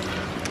வரும்.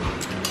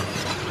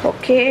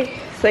 ஓகே,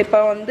 ஸோ இப்போ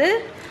வந்து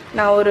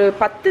நான் ஒரு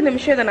 10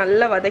 நிமிஷம் இதை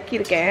நல்லா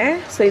வதக்கியிருக்கேன்.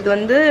 ஸோ இது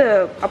வந்து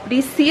அப்படி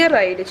சியர்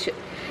ஆயிடுச்சு.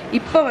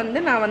 இப்போ வந்து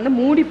நான் வந்து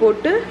மூடி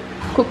போட்டு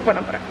குக்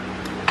பண்ண போகிறேன்.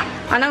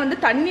 ஆனால் வந்து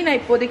தண்ணி நான்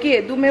இப்போதைக்கு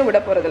எதுவுமே விட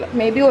போகிறதில்ல.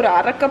 மேபி ஒரு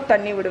 1/2 கப்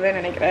தண்ணி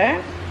விடுவேன்னு நினைக்கிறேன்.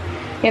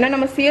 ஏன்னா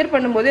நம்ம சியர்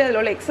பண்ணும்போது அதில்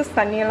உள்ள எக்ஸஸ்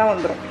தண்ணியெல்லாம்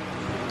வந்துடும்.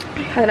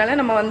 அதனால்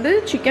நம்ம வந்து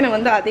சிக்கனை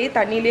வந்து அதே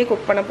தண்ணியிலே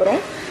குக் பண்ண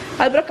போகிறோம்.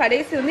 அதுக்கப்புறம்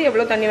கடைசி வந்து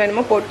எவ்வளோ தண்ணி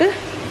வேணுமோ போட்டு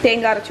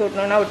தேங்காய் அரைச்சி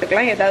விடணுன்னா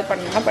விட்டுக்கலாம், ஏதாவது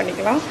பண்ணணும்னா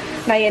பண்ணிக்கலாம்.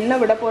 நான் என்ன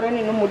விட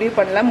போகிறேன்னு இன்னும் முடிவு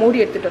பண்ணல.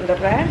 மூடி எடுத்துகிட்டு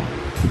வந்துடுறேன்.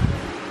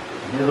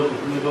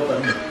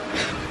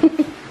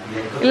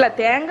 இல்லை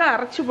தேங்காய்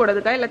அரைச்சி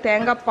போடுறதுக்கா இல்லை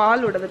தேங்காய்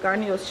பால்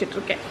விடுறதுக்கான்னு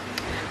யோசிச்சுட்ருக்கேன்.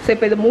 ஸோ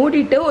இப்போ இதை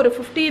மூடிட்டு ஒரு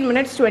 15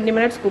 மினிட்ஸ் 20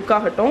 மினிட்ஸ் குக்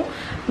ஆகட்டும்.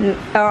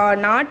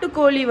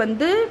 நாட்டுக்கோழி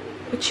வந்து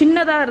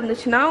சின்னதாக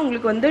இருந்துச்சுன்னா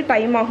உங்களுக்கு வந்து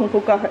டைம் ஆகும்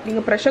குக் ஆக.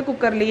 நீங்கள் ப்ரெஷர்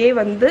குக்கர்லேயே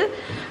வந்து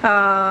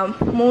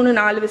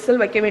 3-4 விசில்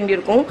வைக்க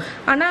வேண்டியிருக்கும்.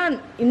 ஆனால்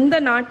இந்த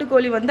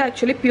நாட்டுக்கோழி வந்து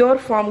ஆக்சுவலி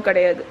பியூர் ஃபார்ம்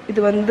கிடையாது. இது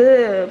வந்து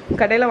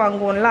கடையில்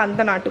வாங்குவோம்ல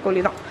அந்த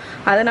நாட்டுக்கோழி தான்.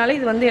 அதனால்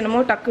இது வந்து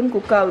என்னமோ டக்குன்னு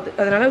குக் ஆகுது.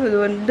 அதனால் இது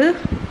வந்து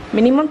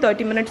மினிமம்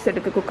 30 மினிட்ஸ்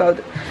எடுக்க குக்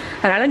ஆகுது.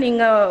 அதனால்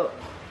நீங்கள்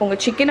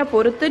உங்கள் சிக்கனை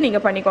பொறுத்து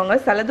நீங்கள் பண்ணிக்கோங்க.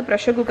 சிலது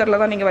ப்ரெஷர்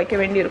குக்கரில் தான் நீங்கள் வைக்க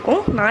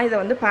வேண்டியிருக்கும். நான் இதை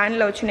வந்து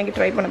பேனில் வச்சு இன்றைக்கி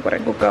ட்ரை பண்ண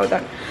போகிறேன் குக்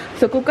ஆகுதான்.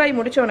 ஸோ குக் ஆகி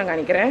முடிச்சோன்னு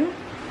காணிக்கிறேன்.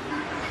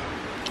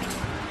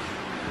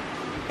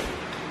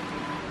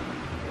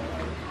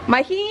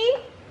 மஹி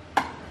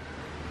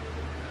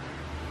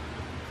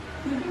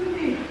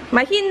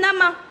மஹி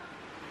இந்தாம்மா.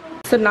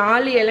 ஸோ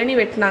 4 இளநீ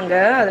வெட்டினாங்க.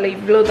 அதில்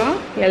இவ்வளோ தான்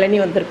இளநீ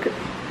வந்திருக்கு.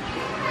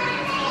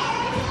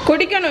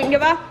 குடிக்கணும், இங்கே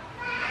வா.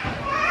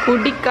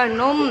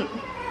 குடிக்கணும்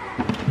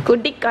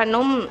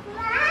குடிக்கணும்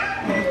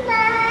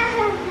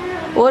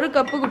 1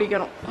 கப்பு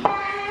குடிக்கணும்.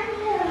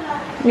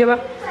 இங்கே வா.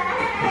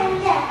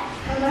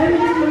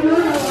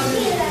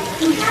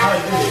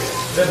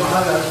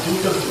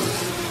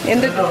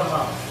 எந்த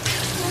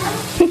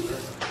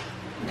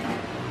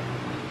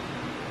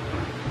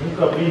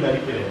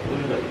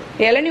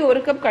இளநீ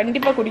 1 கப்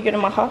கண்டிப்பாக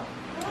குடிக்கணும் மகா.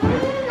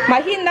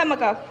 மஹி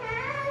இந்தாமக்கா.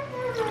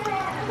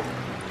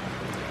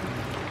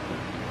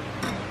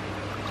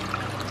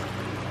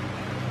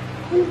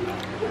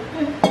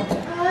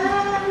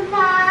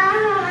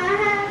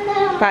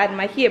 பாரு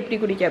மஹி எப்படி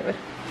குடிக்காப்ப.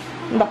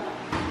 இந்தா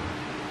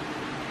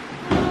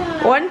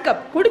 1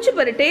 கப் குடிச்சு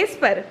பாரு.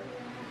 டேஸ்ட் பாரு,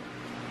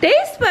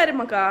 டேஸ்ட் பாரு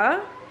மக்கா.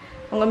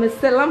 உங்க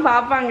மிஸ் எல்லாம்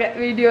பார்ப்பாங்க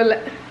வீடியோல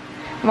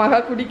மகா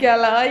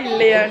குடிக்காளா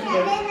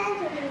இல்லையான்னு.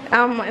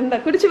 ஆமா, இந்த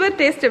குடிச்சு பாரு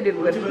டேஸ்ட் எப்படி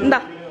இருக்கு. இந்தா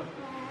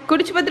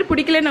குடிச்சு பார்த்துட்டு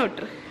பிடிக்கலன்னு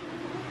விட்டுரு.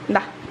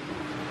 இந்தா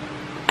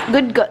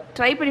குட் கேர்ள்.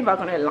 ட்ரை பண்ணி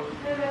பார்க்கணும் எல்லாம்.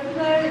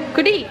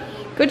 குடி,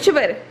 குடிச்சு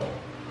பாரு,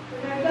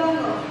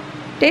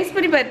 டேஸ்ட்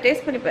பண்ணி பாரு,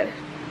 டேஸ்ட் பண்ணி பாரு.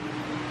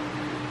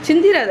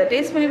 சிந்திராத,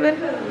 டேஸ்ட் பண்ணி பாரு.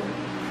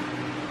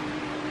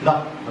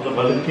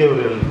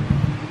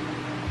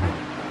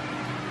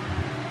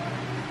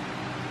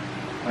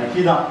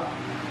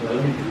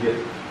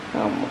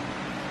 ஆமா,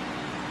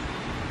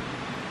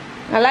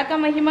 நல்லா இருக்கா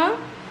மகிமா?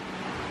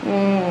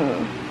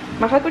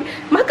 மகா குடி.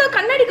 மகா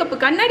கண்ணாடி கப்பு,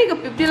 கண்ணாடி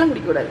கப்பு இப்படியெல்லாம்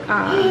குடிக்கக்கூடாது.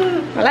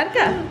 நல்லா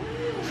இருக்கா?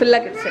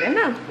 ஃபுல்லாக கிடச்சிரு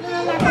என்ன?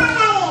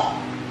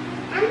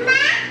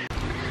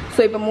 ஸோ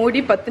இப்போ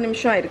மூடி 10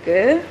 நிமிஷம் ஆயிருக்கு.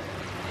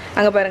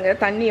 அங்கே பாருங்க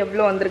தண்ணி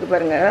எவ்வளோ வந்திருக்கு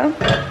பாருங்க.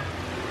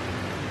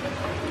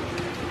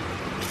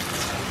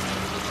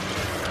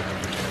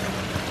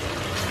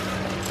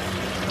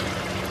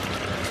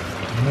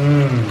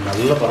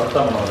 நல்ல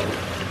பரட்டாம வருது.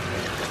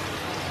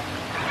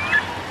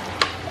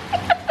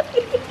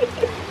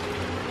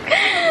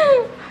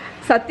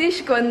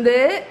 சதீஷ்க்கு வந்து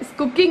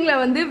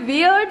குக்கிங்கில் வந்து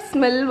வியர்ட்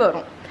ஸ்மெல்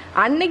வரும்.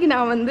 அன்னைக்கு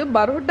நான் வந்து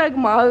பரோட்டாக்கு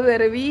மாவு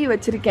விரவி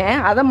வச்சுருக்கேன்.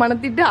 அதை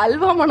மணத்திட்டு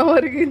அல்வா மனம்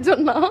வருதுன்னு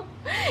சொன்னான்.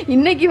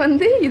 இன்னைக்கு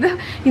வந்து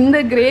இந்த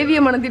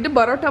கிரேவியை மணத்திட்டு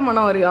பரோட்டா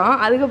மனம் வருவான்.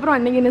 அதுக்கப்புறம்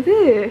அன்னைக்கு என்னது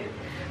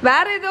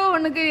வேற ஏதோ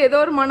ஒன்றுக்கு ஏதோ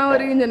ஒரு மனம்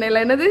வருதுன்னு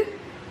சொன்னேன்ல, என்னது?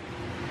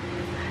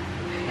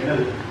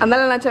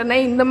 அதனால நான்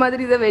சொன்னேன் இந்த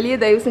மாதிரி இதை வெளியே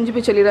தயவு செஞ்சு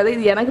போய் சொல்லிடாத,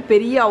 இது எனக்கு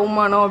பெரிய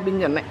அவமானம்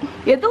அப்படின்னு சொன்னேன்.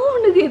 ஏதோ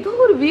ஒன்றுக்கு ஏதோ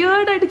ஒரு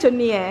வியர்டாயிட்டு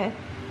சொன்னியே.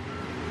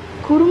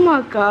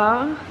 குருமாக்கா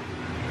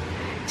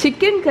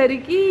சிக்கன்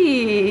கறிக்கு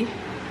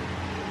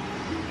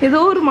ஏதோ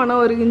ஒரு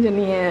மனம் வருதுன்னு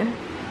சொன்னீங்க.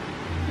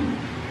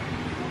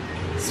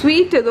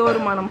 ஸ்வீட் ஏதோ ஒரு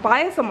மனம்,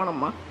 பாயச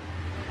மனமா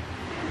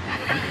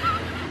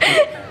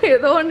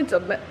ஏதோ ஒன்று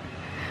சொன்னேன்.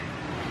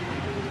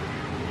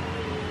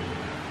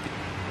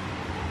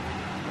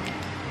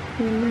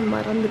 என்ன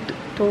மறந்துட்டு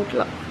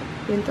டோட்டலா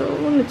ஏதோ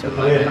ஒன்று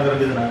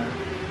சொன்னேன்.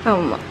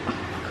 ஆமாம்,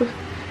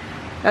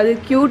 அது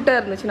க்யூட்டாக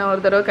இருந்துச்சு. நான்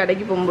ஒரு தடவை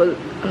கடைக்கு போகும்போது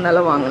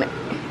அதனால வாங்கினேன்.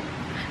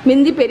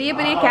 மிந்தி பெரிய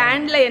பெரிய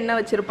கேண்டில் எண்ணெய்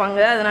வச்சுருப்பாங்க,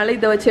 அதனால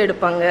இதை வச்சு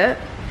எடுப்பாங்க.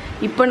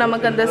 இப்போ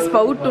நமக்கு அந்த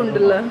ஸ்பவுட்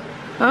உண்டுல்ல.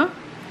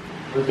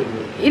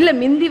 இல்லை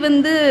மிந்தி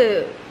வந்து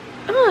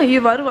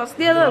வரும்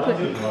வசதியாக தான்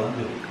இருக்கு.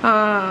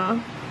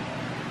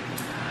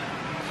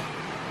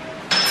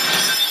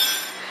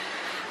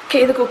 ஓகே,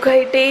 இது குக்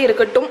ஆகிட்டே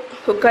இருக்கட்டும்.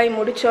 குக்காய்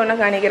முடிச்சோன்னு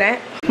காணிக்கிறேன்.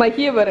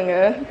 மகியை பாருங்க,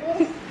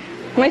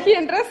 மகி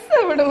என்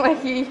ட்ரெஸ்ஸை விடு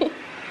மகி,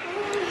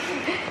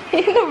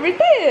 என்ன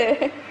விட்டு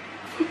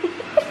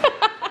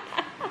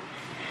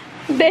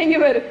தேங்கி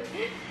பாரு.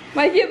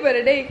 மகிய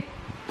பாரு டேய்.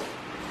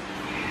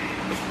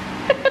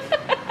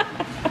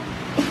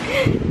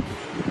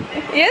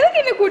 எதுக்கு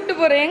என்ன கூட்டு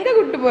போற? எங்க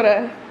கூட்டு போற?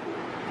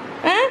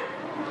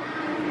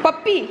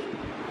 பப்பி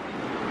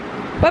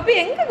பப்பி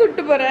எங்க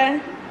கூட்டு போற?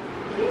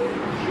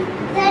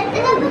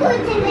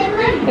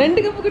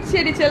 2 கப்பு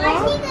குடிச்சேடி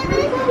செல்லம்.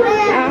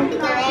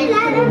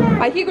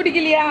 மகி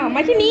குடிக்கலையா?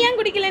 மகி நீ ஏன்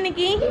குடிக்கல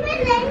இன்னைக்கு?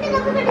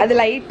 அது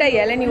லைட்டா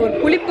இளநீ ஒரு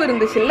புளிப்பு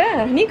இருந்துச்சுல்ல,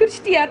 நீ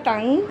குடிச்சிட்டியா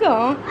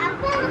தங்கம்?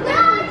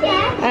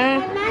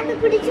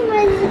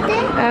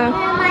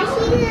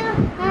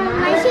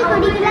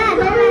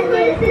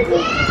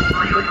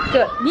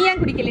 நீ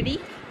ஏன் குடிக்கலடி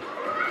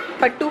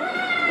பட்டு?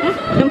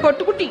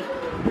 பொட்டு குட்டி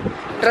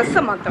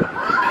ட்ரெஸ்ஸை மாற்றணும்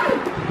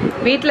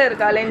வீட்டில்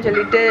இருக்காளேன்னு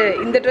சொல்லிட்டு.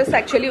 இந்த ட்ரெஸ்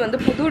ஆக்சுவலி வந்து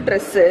புது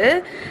ட்ரெஸ்ஸு,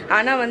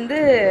 ஆனால் வந்து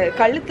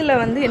கழுத்தில்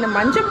வந்து என்ன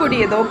மஞ்சள் பொடி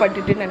ஏதோ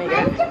பட்டுட்டுன்னு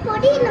நினைக்கிறேன்.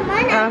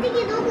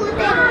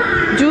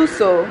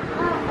 ஜூஸோ?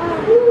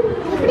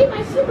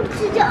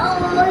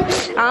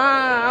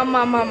 ஆமாம்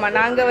ஆமாம் ஆமாம்.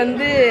 நாங்கள்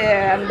வந்து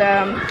அந்த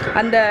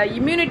அந்த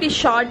இம்யூனிட்டி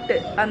ஷார்ட்டு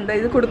அந்த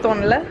இது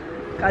கொடுத்தோம்ல,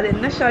 அது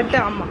என்ன ஷார்ட்டு?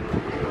 ஆமாம்,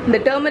 இந்த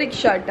டர்மரிக்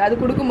ஷார்ட் அது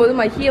கொடுக்கும்போது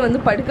மகியை வந்து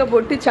படுக்க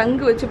போட்டு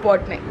சங்கு வச்சு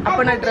போட்டினேன்.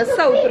 அப்போ நான்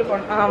ட்ரெஸ்ஸை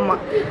அவுத்துருக்கணும்.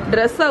 ஆமாம்,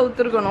 ட்ரெஸ்ஸை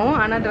அவுத்துருக்கணும்.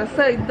 ஆனால்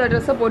இந்த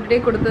ட்ரெஸ்ஸை போட்டுகிட்டே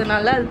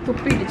கொடுத்ததுனால அது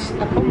துப்பிடுச்சு.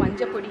 அப்போ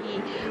மஞ்சள் பொடி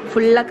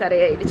ஃபுல்லாக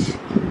கரையாயிடுச்சு.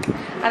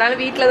 அதனால்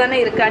வீட்டில் தானே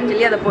இருக்கான்னு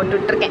சொல்லி அதை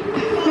போட்டுட்ருக்கேன்.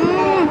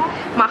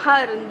 மகா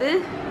இருந்து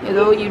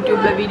ஏதோ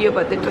யூடியூப்பில் வீடியோ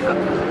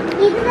பார்த்துட்ருக்கோம்.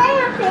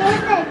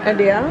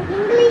 அப்படியா?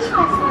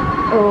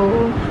 ஓ,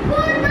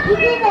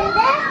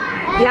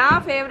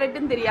 யார்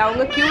ஃபேவரட்னு தெரியும்.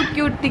 அவங்க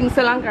கியூட் திங்ஸ்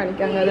எல்லாம்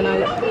காணிக்காங்க.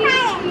 அதனால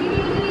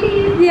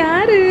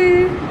யாரு?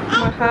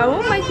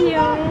 மகாவும்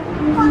மகியும்.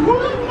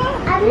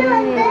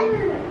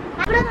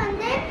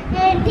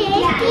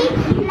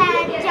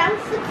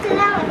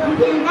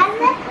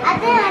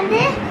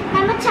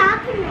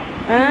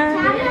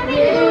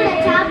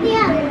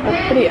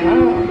 அப்படியா?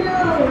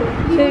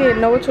 சரி,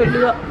 என்னவோ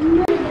சொல்லுவா.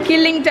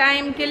 Killing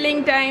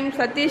time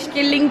Satish,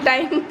 killing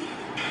time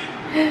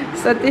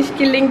Satish,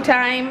 killing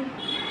time.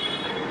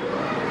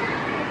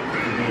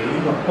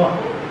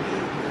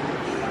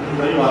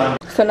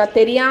 So நான்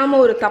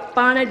தெரியாமல் ஒரு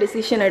தப்பான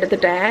டிசிஷன்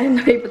எடுத்துட்டேன்.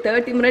 நான் இப்போ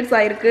 30 மினிட்ஸ்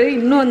ஆயிருக்கு,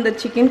 இன்னும் அந்த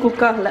சிக்கன்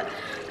குக் ஆகலை.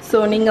 ஸோ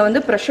நீங்கள்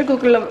வந்து ப்ரெஷர்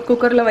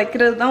குக்கரில்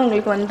வைக்கிறது தான்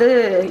உங்களுக்கு வந்து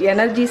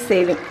எனர்ஜி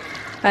சேவிங்.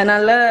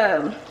 அதனால்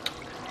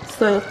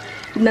ஸோ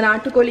இந்த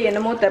நாட்டுக்கோழி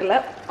என்னமோ தெரில,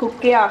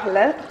 குக்கே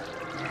ஆகலை.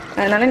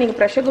 அதனால் நீங்கள்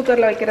ப்ரெஷர்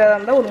குக்கரில் வைக்கிறதா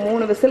இருந்தால் ஒரு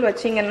 3 விசில்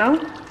வச்சிங்கன்னா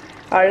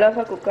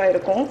அழகாக குக்காக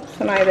இருக்கும். ஸோ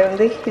நான் இதை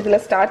வந்து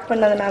இதில் ஸ்டார்ட்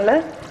பண்ணதுனால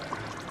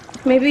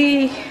மேபி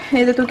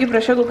இதை தூக்கி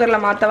ப்ரெஷர்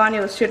குக்கரில் மாற்றவான்னு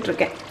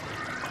யோசிச்சுட்ருக்கேன்.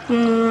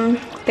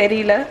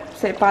 தெரியல.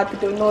 சரி,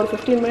 பார்த்துட்டு இன்னொரு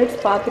 15 மினிட்ஸ்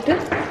பார்த்துட்டு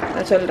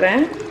நான்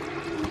சொல்கிறேன்.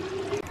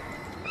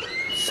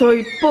 ஸோ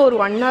இப்போ ஒரு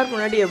 1 hour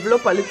முன்னாடி எவ்வளோ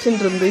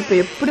பளிச்சுன்னு இருந்து இப்போ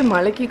எப்படி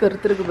மலைக்கு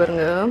கருத்துருக்கு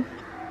பாருங்கள்.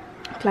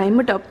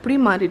 கிளைமேட் அப்படி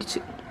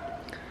மாறிடுச்சு.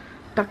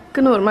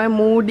 டக்குன்னு ஒரு மாதிரி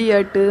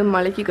மூடியாட்டு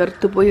மலைக்கு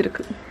கருத்து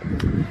போயிருக்கு.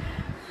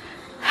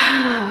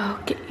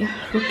 ஓகே,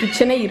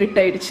 கிச்சனே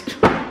இருட்டாயிடுச்சு.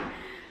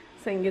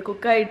 ஸோ இங்கே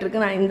குக்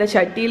ஆகிட்டுருக்கு. நான் இந்த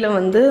சட்டியில்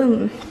வந்து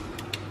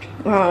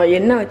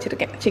எண்ணெய்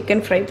வச்சுருக்கேன்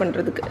சிக்கன் ஃப்ரை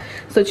பண்ணுறதுக்கு.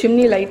 ஸோ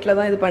சிம்னி லைட்டில்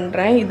தான் இது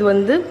பண்ணுறேன். இது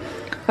வந்து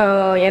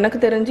எனக்கு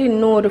தெரிஞ்சு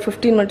இன்னும் ஒரு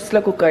 15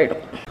 மினிட்ஸில் குக்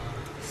ஆகிடும்.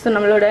 ஸோ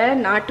நம்மளோட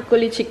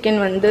நாட்டுக்கோழி சிக்கன்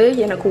வந்து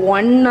எனக்கு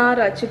 1 hour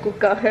ஆச்சு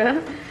குக்காக.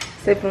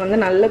 ஸோ இப்போ வந்து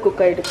நல்லா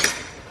குக் ஆகிடுச்சு.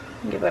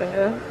 இங்கே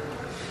பாருங்கள்,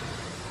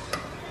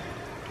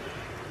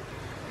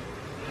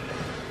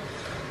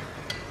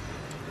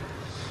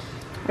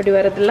 அப்படி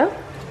வரதில்ல.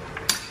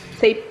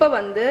 ஸோ இப்போ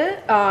வந்து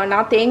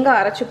நான்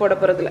தேங்காய் அரைச்சி போட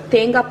போகிறதில்ல,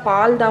 தேங்காய்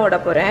பால் தான் விட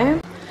போகிறேன்.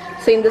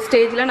 ஸோ இந்த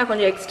ஸ்டேஜில் நான்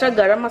கொஞ்சம் எக்ஸ்ட்ரா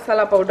கரம்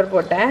மசாலா பவுடர்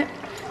போட்டேன்.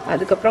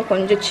 அதுக்கப்புறம்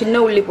கொஞ்சம் சின்ன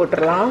உள்ளி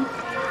போட்டுடலாம்.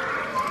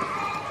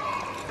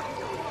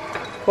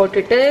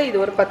 போட்டுட்டு இது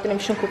ஒரு 10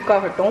 நிமிஷம் குக்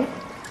ஆகட்டும்.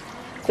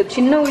 ஸோ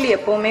சின்ன உள்ளி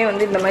எப்போவுமே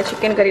வந்து இந்த மாதிரி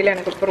சிக்கன் கறியில்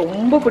எனக்கு இப்போ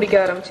ரொம்ப பிடிக்க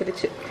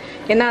ஆரம்பிச்சிருச்சு.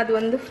 ஏன்னா அது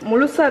வந்து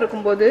முழுசாக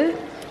இருக்கும்போது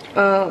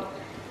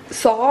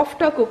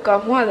சாஃப்டாக குக்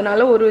ஆகும்.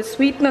 அதனால ஒரு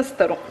ஸ்வீட்னஸ்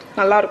தரும்,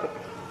 நல்லாயிருக்கும்.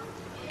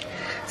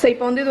 ஸோ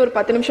இப்போ வந்து இது ஒரு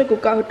 10 நிமிஷம்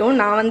குக் ஆகட்டும்.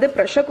 நான் வந்து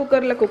ப்ரெஷர்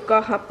குக்கரில்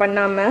குக்காக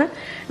பண்ணாமல்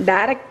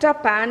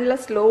டைரெக்டாக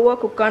பேனில் ஸ்லோவாக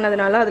குக்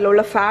ஆனதுனால அதில்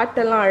உள்ள ஃபேட்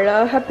எல்லாம்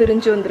அழகாக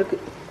பிரிஞ்சு வந்திருக்கு.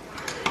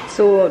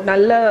 ஸோ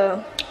நல்ல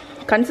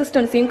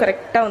கன்சிஸ்டன்சியும்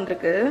கரெக்டாக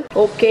வந்திருக்கு.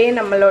 ஓகே,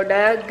 நம்மளோட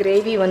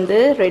கிரேவி வந்து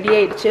ரெடி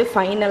ஆயிடுச்சு.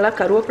 ஃபைனலாக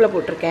கருவேப்பிலை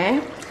போட்டிருக்கேன்.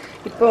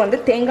 இப்போ வந்து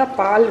தேங்காய்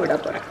பால் விட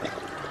போகிறேன்.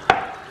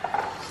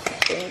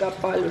 தேங்காய்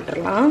பால்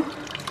விட்டுடலாம்.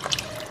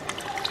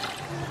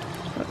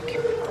 ஓகே,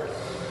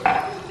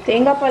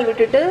 தேங்காய் பால்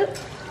விட்டுட்டு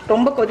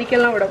ரொம்ப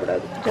கொதிக்கலாம்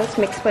விடக்கூடாது, ஜஸ்ட்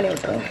மிக்ஸ் பண்ணி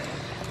விட்டுருங்க.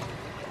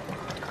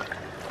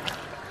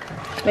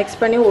 மிக்ஸ்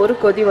பண்ணி ஒரு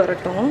கொதி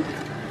வரட்டும்.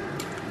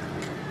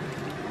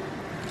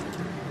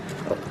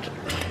 ஓகே,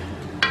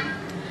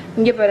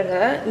 இங்கே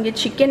பாருங்கள், இங்கே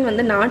சிக்கன்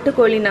வந்து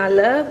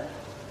நாட்டுக்கோழினால்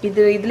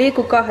இதுலேயே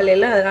குக்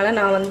ஆகலைல, அதனால்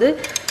நான் வந்து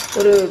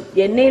ஒரு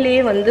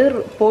எண்ணெயிலேயே வந்து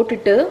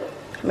போட்டுட்டு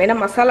ஏன்னா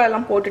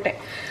மசாலாலாம் போட்டுட்டேன்,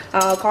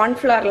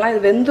 கார்ன்ஃப்ளவர்லாம் இது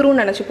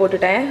வெந்துரும்னு நினச்சி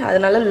போட்டுட்டேன்.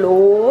 அதனால லோ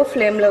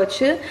ஃப்ளேமில்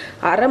வச்சு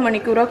அரை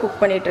மணிக்கூராக குக்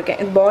பண்ணிகிட்ருக்கேன்.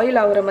 இது பாயில்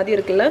ஆகிற மாதிரி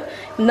இருக்குல்ல,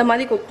 இந்த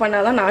மாதிரி குக்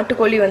பண்ணால் தான்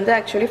நாட்டுக்கோழி வந்து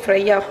ஆக்சுவலி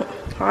ஃப்ரை ஆகும்.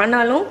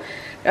 ஆனாலும்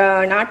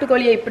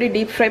நாட்டுக்கோழியை இப்படி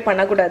டீப் ஃப்ரை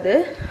பண்ணக்கூடாது.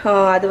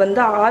 அது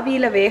வந்து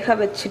ஆவியில் வேக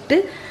வச்சுட்டு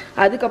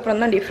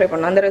அதுக்கப்புறம் தான் டீப் ஃப்ரை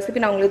பண்ணணும். அந்த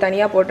ரெசிபி நான் உங்களுக்கு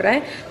தனியாக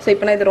போடுறேன். ஸோ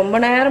இப்போ நான் இது ரொம்ப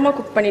நேரமாக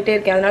குக் பண்ணிகிட்டே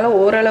இருக்கேன். அதனால்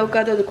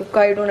ஓரளவுக்கு அது குக்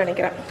ஆகிடும்னு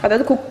நினைக்கிறேன்.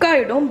 அதாவது குக்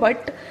ஆகிடும்,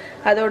 பட்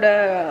அதோட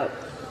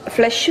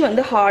ஃப்ளஷ்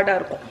வந்து ஹார்டாக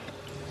இருக்கும்.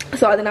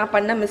 ஸோ அது நான்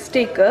பண்ண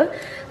மிஸ்டேக்கு.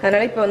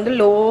 அதனால் இப்போ வந்து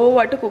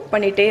லோவாட்டு குக்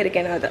பண்ணிகிட்டே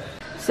இருக்கேன் நான் அதை.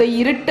 ஸோ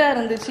இருட்டாக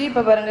இருந்துச்சு,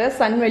 இப்போ பாருங்கள்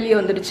சன் வெளியே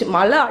வந்துடுச்சு.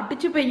 மழை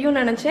அடிச்சு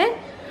பெய்யும்னு நினச்சேன்,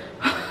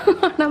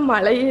 ஆனால்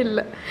மழையே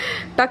இல்லை,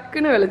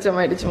 டக்குன்னு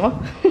வெளிச்சமாயிடுச்சுமா.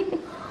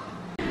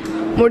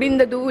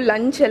 முடிந்தது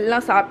லஞ்ச்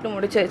எல்லாம் சாப்பிட்டு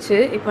முடிச்சாச்சு.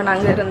 இப்போ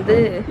நாங்கள் இருந்து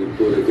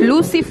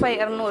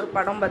லூசிஃபயர்னு ஒரு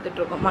படம் பார்த்துட்டு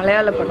இருக்கோம்,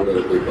 மலையாள படம்.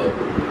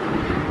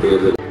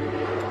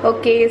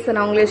 ஓகே, ஸோ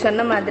நான் உங்களுக்கு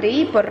சொன்ன மாதிரி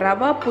இப்போ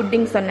ரவா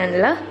புட்டிங்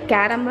சொன்னேன்ல,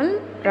 கேரமல்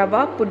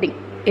ரவா புட்டிங்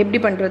எப்படி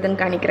பண்ணுறதுன்னு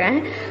காணிக்கிறேன்.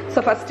 ஸோ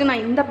ஃபஸ்ட்டு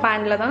நான் இந்த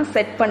பேனில் தான்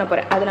செட் பண்ண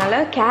போகிறேன், அதனால்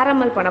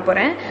கேரமல் பண்ண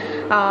போகிறேன்.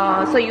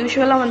 ஸோ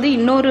யூஸ்வலாக வந்து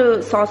இன்னொரு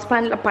சாஸ்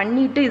பேனில்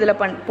பண்ணிவிட்டு இதில்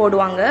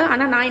போடுவாங்க.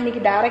 ஆனால் நான்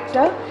இன்றைக்கி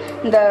டைரெக்டாக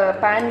இந்த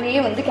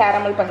பேன்லேயே வந்து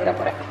கேரமல் பண்ணிட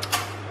போகிறேன்.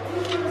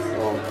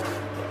 ஸோ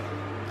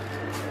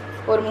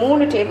ஒரு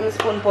 3 டேபிள்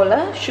ஸ்பூன் போல்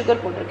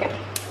சுகர் போட்டிருக்கேன்.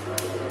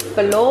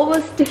 இப்போ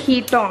லோவஸ்ட்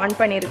ஹீட்டை ஆன்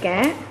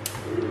பண்ணியிருக்கேன்.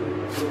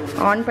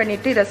 ஆன்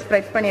பண்ணிவிட்டு இதை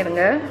ஸ்ப்ரெட்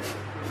பண்ணிடுங்க.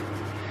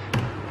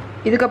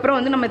 இதுக்கப்புறம்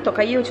வந்து நம்ம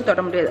கையை வச்சு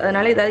தொட முடியாது,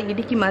 அதனால ஏதாவது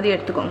இடுக்கி மாதிரி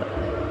எடுத்துக்கோங்க.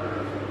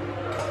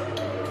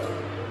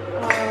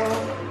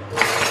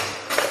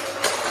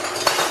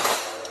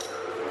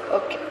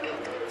 ஓகே,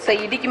 ஸோ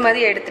இடுக்கி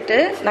மாதிரி எடுத்துட்டு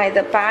நான்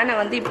இதை பேனை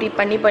வந்து இப்படி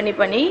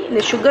பண்ணி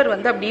இந்த சுகர்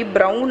வந்து அப்படியே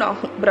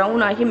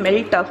ப்ரௌன் ஆகி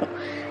மெல்ட் ஆகும்.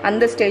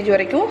 அந்த ஸ்டேஜ்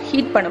வரைக்கும்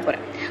ஹீட் பண்ண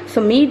போகிறேன்.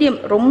 ஸோ மீடியம்,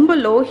 ரொம்ப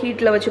லோ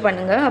ஹீட்டில் வச்சு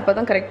பண்ணுங்கள், அப்போ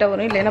தான் கரெக்டாக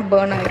வரும், இல்லைன்னா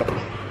பேர்ன்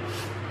ஆகிடும்.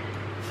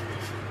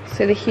 ஸோ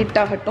இது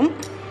ஹீட் ஆகட்டும்.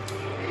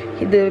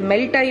 இது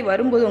மெல்ட் ஆகி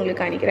வரும்போது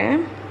உங்களுக்கு காணிக்கிறேன்.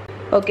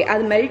 ஓகே,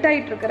 அது மெல்ட்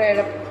ஆகிட்டு இருக்கிற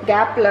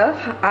கேப்பில்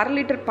 1/2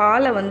 லிட்டர்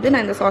பாலை வந்து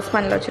நான் இந்த சாஸ்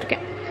பேனில்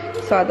வச்சுருக்கேன்.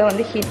 ஸோ அதை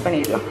வந்து ஹீட்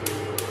பண்ணிடலாம்.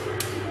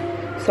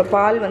 ஸோ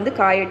பால் வந்து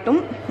காயட்டும்.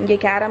 இங்கே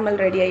கேரமல்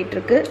ரெடி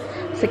ஆகிட்டுருக்கு.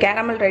 ஸோ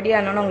கேரமல் ரெடி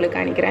ஆனோன்னு உங்களுக்கு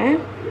காணிக்கிறேன்.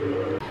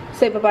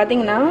 ஸோ இப்போ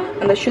பார்த்தீங்கன்னா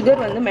அந்த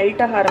சுகர் வந்து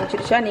மெல்ட் ஆக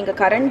ஆரம்பிச்சிருச்சா. நீங்கள்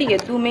கரண்டி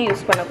எதுவுமே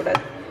யூஸ்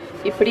பண்ணக்கூடாது,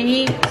 இப்படி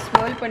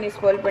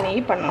ஸ்வேர்ல் பண்ணி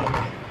பண்ணணும்.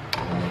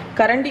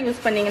 கரண்டி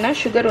யூஸ் பண்ணிங்கன்னா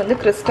சுகர் வந்து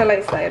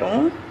கிறிஸ்டலைஸ்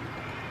ஆயிரும்.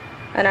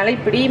 அதனால்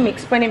இப்படி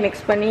மிக்ஸ்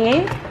பண்ணியே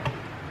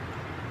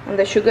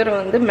அந்த சுகர்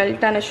வந்து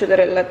மெல்ட்டான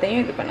சுகர்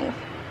எல்லாத்தையும் இது பண்ணுங்க.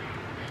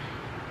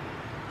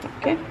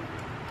 ஓகே,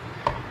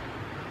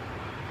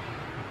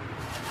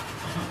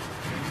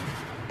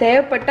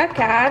 தேவைப்பட்டால்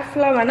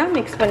கேர்ஃபுல்லாக வேணால்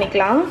மிக்ஸ்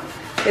பண்ணிக்கலாம்,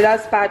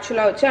 ஏதாவது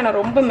ஸ்பேச்சுலா வச்சு. ஆனால்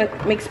ரொம்ப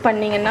மிக்ஸ்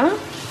பண்ணிங்கன்னா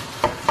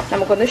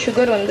நமக்கு வந்து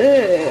சுகர் வந்து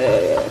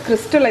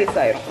கிறிஸ்டலைஸ்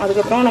ஆயிரும்.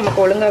 அதுக்கப்புறம்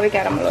நமக்கு ஒழுங்காகவே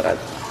கேரமல்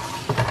வராது.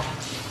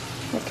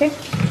 ஓகே,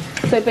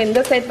 ஸோ இப்போ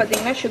இந்த சைட்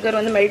பார்த்தீங்கன்னா சுகர்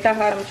வந்து மெல்ட்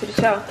ஆக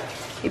ஆரம்பிச்சிருச்சா.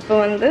 இப்போ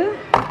வந்து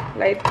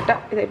லைட்டாக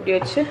இதை இப்படி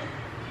வச்சு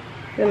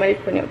இதை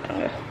மெல்ட் பண்ணி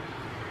விட்டுருங்க.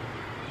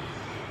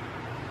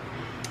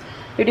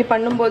 இப்படி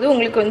பண்ணும்போது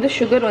உங்களுக்கு வந்து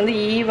சுகர் வந்து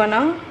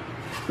ஈவனாக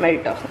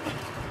மெல்ட் ஆகும்.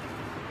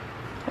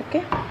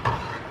 ஓகே,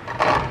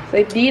 ஸோ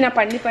இப்படி நான்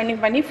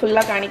பண்ணி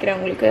ஃபுல்லாக காணிக்கிறேன்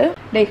உங்களுக்கு.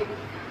 டேய்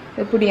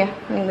எப்படியா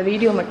இந்த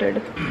வீடியோ மட்டும்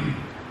எடு.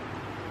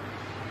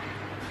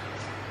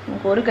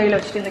 எனக்கு ஒரு கையில்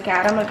வச்சுட்டு இந்த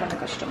கேரமல் பண்ண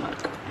கஷ்டமாக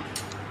இருக்குது.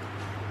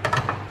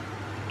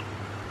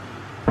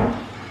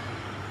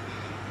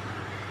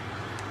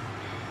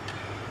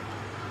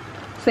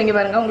 ஸோ இங்கே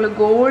பாருங்கள், உங்களுக்கு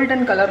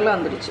கோல்டன் கலரில்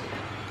வந்துடுச்சு.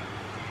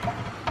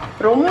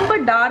 ரொம்ப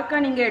டார்க்காக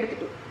நீங்கள்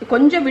எடுத்துட்டு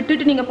கொஞ்சம்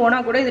விட்டுட்டு நீங்கள்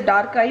போனால் கூட இது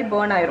டார்க்காகி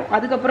பேர்ன் ஆயிரும்.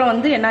 அதுக்கப்புறம்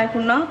வந்து என்ன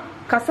ஆகும்னா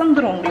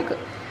கசந்துரும் உங்களுக்கு.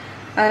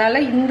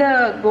 அதனால் இந்த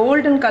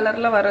கோல்டன்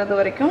கலரில் வர்றது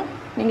வரைக்கும்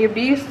நீங்கள்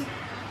இப்படி,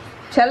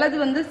 சிலது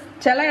வந்து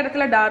சில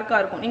இடத்துல டார்க்காக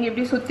இருக்கும், நீங்கள்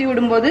இப்படி சுற்றி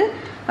விடும்போது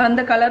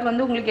அந்த கலர்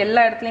வந்து உங்களுக்கு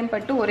எல்லா இடத்துலையும்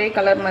பட்டு ஒரே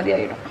கலர் மாதிரி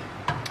ஆகிடும்.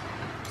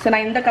 ஸோ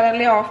நான் இந்த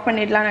கலர்லேயே ஆஃப்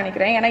பண்ணிடலான்னு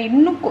நினைக்கிறேன். ஏன்னா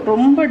இன்னும்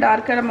ரொம்ப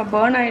டார்க்காக நம்ம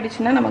பேர்ன்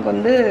ஆகிடுச்சுன்னா நமக்கு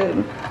வந்து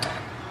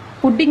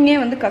புட்டிங்கே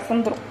வந்து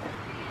கசந்துரும்.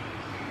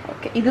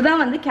 ஓகே,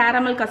 இதுதான் வந்து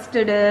கேரமல்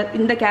கஸ்டர்டு.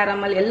 இந்த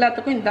கேரமல்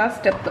எல்லாத்துக்கும் இதுதான்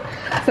ஸ்டெப்பு.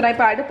 ஸோ நான்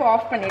இப்போ அடுப்பு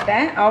ஆஃப்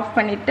பண்ணிட்டேன். ஆஃப்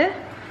பண்ணிவிட்டு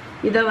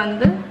இதை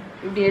வந்து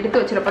இப்படி எடுத்து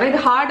வச்சிடப்போகிறேன்.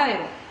 இது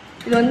ஹார்டாயிரும்,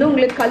 இது வந்து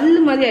உங்களுக்கு கல்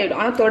மாதிரி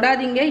ஆகிடும். ஆனால்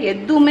தொடாதீங்க,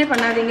 எதுவுமே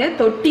பண்ணாதீங்க.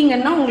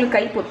 தொட்டிங்கன்னா உங்களுக்கு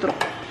கை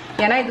பொத்துரும்.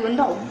 ஏன்னா இது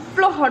வந்து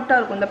அவ்வளோ ஹாட்டாக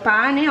இருக்கும், இந்த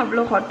பேனே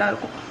அவ்வளோ ஹாட்டாக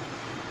இருக்கும்.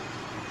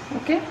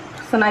 ஓகே,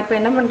 ஸோ நான் இப்போ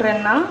என்ன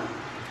பண்ணுறேன்னா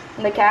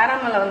இந்த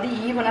கேரமலை வந்து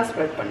ஈவனாக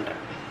ஸ்ப்ரெட்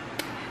பண்ணுறேன்.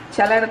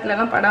 சில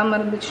இடத்துலலாம் படாமல்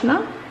இருந்துச்சுன்னா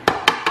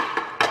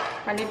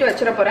பண்ணிட்டு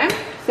வச்சிட போகிறேன்.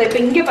 ஸோ இப்போ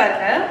இங்கே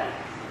பாருங்கள்,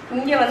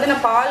 இங்கே வந்து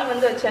நான் பால்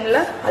வந்து வச்சேன்ல,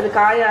 அது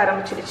காய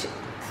ஆரம்பிச்சிடுச்சு.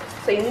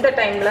 ஸோ இந்த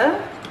டைமில்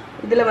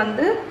இதில்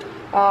வந்து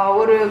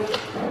ஒரு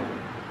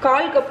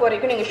 1/4 கப்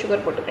வரைக்கும் நீங்கள்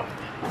சுகர் போட்டுக்கலாம்.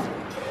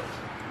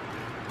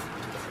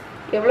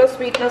 எவ்வளோ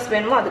ஸ்வீட்னஸ்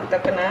வேணுமோ அதுக்கு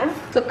தக்கன.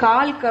 ஸோ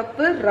 1/4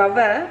 கப்பு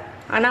ரவை.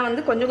 ஆனால்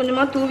வந்து கொஞ்சம்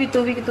கொஞ்சமாக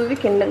தூவி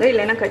கிண்டுங்க,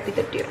 இல்லைன்னா கட்டி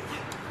தட்டிடும்.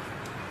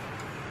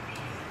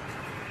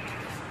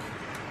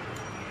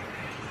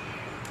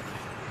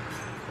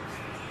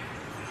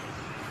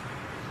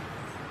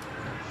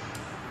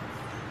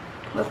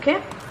 ஓகே,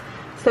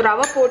 ஸோ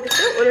ரவை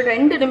போட்டுட்டு ஒரு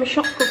 2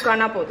 நிமிஷம் குக்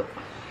ஆனால் போதும்.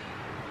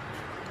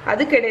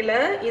 அதுக்கிடையில்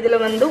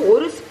இதில் வந்து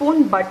 1 ஸ்பூன்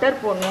பட்டர்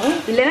போடணும்,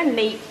 இல்லைன்னா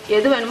நெய்,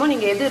 எது வேணுமோ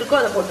நீங்கள் எது இருக்கோ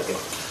அதை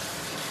போட்டுக்கலாம்.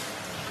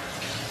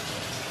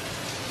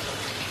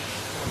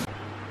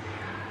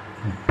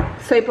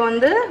 ஸோ இப்போ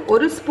வந்து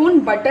 1 ஸ்பூன்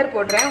பட்டர்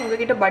போடுறேன்.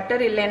 உங்ககிட்ட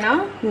பட்டர் இல்லைன்னா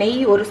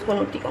நெய் 1 ஸ்பூன்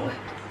ஊற்றிக்கோங்க.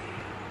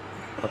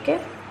 ஓகே.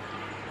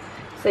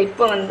 ஸோ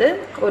இப்போ வந்து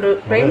ஒரு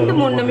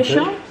 2-3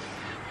 நிமிஷம்,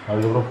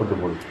 அதுக்கப்புறம் போட்டு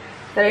போடு.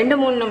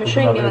 2-3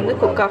 நிமிஷம் இங்கே வந்து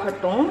குக்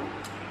ஆகட்டும்.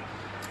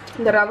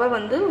 இந்த ரவை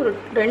வந்து ஒரு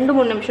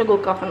 2-3 நிமிஷம்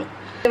குக் ஆகணும்.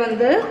 இது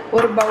வந்து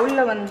ஒரு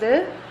பவுலில் வந்து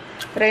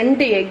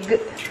 2 எக்கு.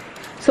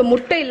 ஸோ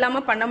முட்டை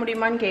இல்லாமல் பண்ண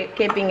முடியுமான்னு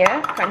கேட்பீங்க.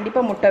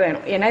 கண்டிப்பாக முட்டை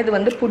வேணும். ஏன்னா இது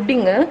வந்து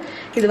புட்டிங்கு.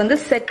 இது வந்து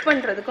செட்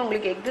பண்ணுறதுக்கு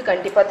உங்களுக்கு எக்கு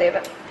கண்டிப்பாக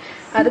தேவை.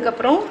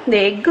 அதுக்கப்புறம் இந்த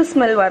எக்கு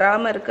ஸ்மெல்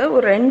வராமல் இருக்க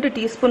ஒரு 2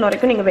 டீஸ்பூன்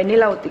வரைக்கும் நீங்கள்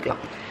வெண்ணிலா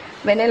ஊற்றிக்கலாம்.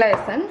 Vanilla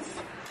essence.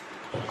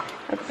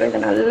 அதுக்கப்புறம் இதை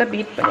நல்லா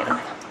பீட்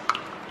பண்ணிடலாம்.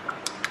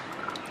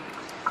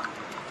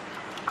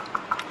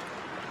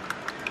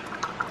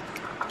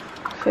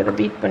 ஸோ இதை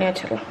பீட் பண்ணி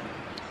வச்சிடலாம்.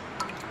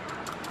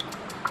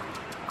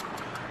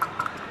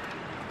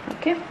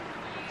 ஓகே.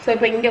 ஸோ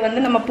இப்போ இங்கே வந்து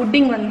நம்ம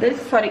புட்டிங் வந்து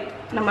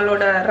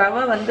நம்மளோட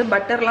ரவை வந்து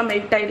பட்டர்லாம்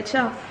மெல்ட்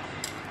ஆகிடுச்சா.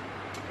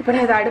 இப்போ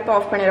நான் இதை அடுப்பு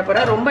ஆஃப் பண்ணிட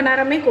போகிறேன். ரொம்ப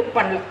நேரமே குக்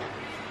பண்ணலாம்.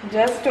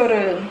 ஜஸ்ட் ஒரு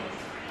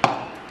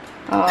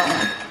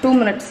 2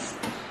 மினிட்ஸ்.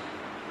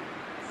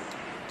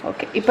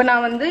 ஓகே. இப்போ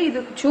நான் வந்து இது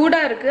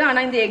சூடாக இருக்குது,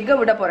 ஆனால் இந்த எக்கை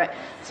விட போகிறேன்.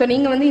 ஸோ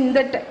நீங்கள் வந்து இந்த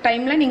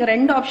டைமில் நீங்கள்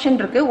 2 ஆப்ஷன்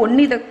இருக்குது.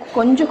 ஒன்று இதை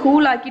கொஞ்சம்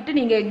கூல் ஆக்கிட்டு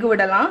நீங்கள் எக்கு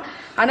விடலாம்.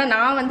 ஆனால்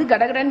நான் வந்து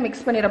கடகடன்னு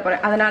மிக்ஸ் பண்ணிட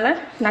போகிறேன். அதனால்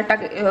நான்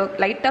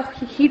லைட்டாக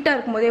ஹீட்டாக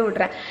இருக்கும்போதே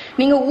விடுறேன்.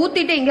 நீங்கள்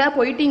ஊற்றிட்டு எங்கேயாவது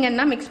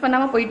போயிட்டீங்கன்னா, மிக்ஸ்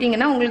பண்ணாமல்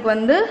போயிட்டீங்கன்னா உங்களுக்கு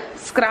வந்து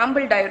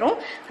ஸ்க்ராம்பிள்ட் ஆயிரும்.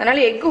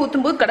 அதனால் எக்கு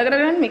ஊற்றும்போது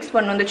கடகடன்னு மிக்ஸ்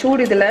பண்ணணும் இந்த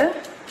சூடு இதில்.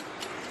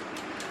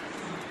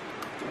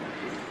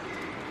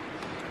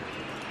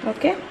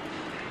 ஓகே.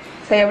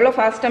 ஸோ எவ்வளோ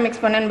ஃபாஸ்ட்டாக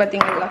மிக்ஸ் பண்ணேன்னு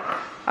பார்த்தீங்களா?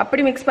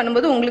 அப்படி மிக்ஸ்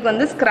பண்ணும்போது உங்களுக்கு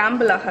வந்து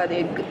ஸ்க்ராம்பிள் ஆகாது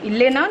எக்கு.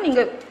 இல்லைன்னா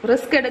நீங்கள்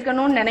ரிஸ்க்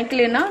எடுக்கணும்னு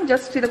நினைக்கலன்னா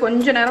ஜஸ்ட் இதை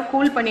கொஞ்சம் நேரம்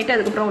கூல் பண்ணிவிட்டு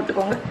அதுக்கப்புறம்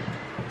விட்டுக்கோங்க.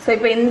 ஸோ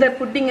இப்போ இந்த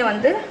புட்டிங்கை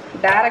வந்து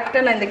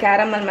டைரெக்டாக நான் இந்த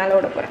கேரமல் மேலே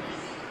விட போகிறேன்.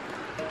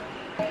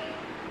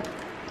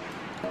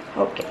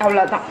 ஓகே,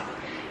 அவ்வளோதான்.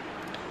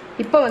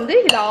 இப்போ வந்து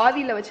இதை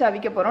ஆவியில் வச்சு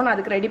அவிக்க போகிறோம். நான்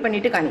அதுக்கு ரெடி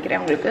பண்ணிவிட்டு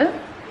காமிக்கிறேன் உங்களுக்கு.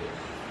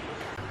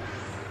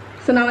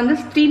 ஸோ நான் வந்து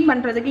ஸ்டீம்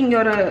பண்ணுறதுக்கு இங்கே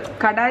ஒரு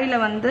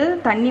கடாயில் வந்து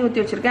தண்ணி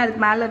ஊற்றி வச்சுருக்கேன்.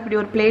 அதுக்கு மேலே இப்படி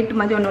ஒரு பிளேட்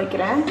மாதிரி ஒன்று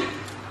வைக்கிறேன்.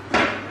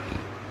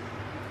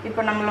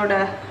 இப்போ நம்மளோட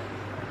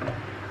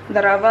இந்த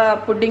ரவா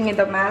புட்டிங்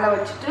இதை மேலே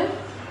வச்சுட்டு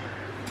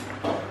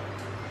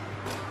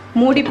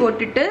மூடி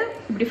போட்டுட்டு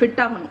இப்படி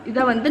ஃபிட் ஆகணும்.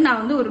 இதை வந்து நான்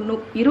வந்து ஒரு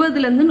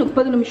 20லேருந்து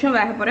 30 நிமிஷம்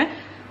வேக போகிறேன்.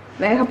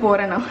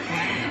 நான்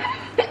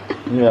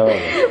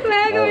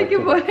வேக வைக்க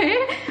போகிறேன்.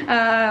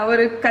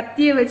 ஒரு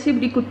கத்தியை வச்சு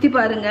இப்படி குத்தி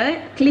பாருங்க.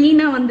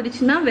 க்ளீனாக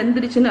வந்துடுச்சுன்னா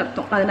வெந்துடுச்சுன்னு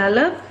அர்த்தம்.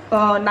 அதனால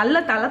நல்ல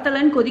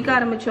தளன்னு கொதிக்க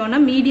ஆரம்பிச்சோன்னா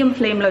மீடியம்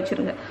ஃப்ளேமில்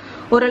வச்சுருங்க.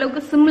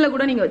 ஓரளவுக்கு சிம்மில்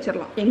கூட நீங்கள்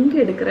வச்சிடலாம். எங்கே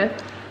எடுக்கிற?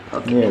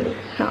 ஓகே,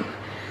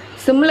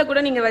 சிம்மில் கூட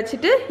நீங்கள்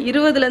வச்சுட்டு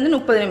 20லேருந்து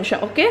 30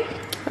 நிமிஷம். ஓகே,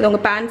 அது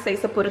உங்கள் பேன்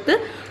சைஸை பொறுத்து.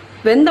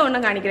 வெந்த ஒன்றை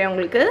காணிக்கிறேன்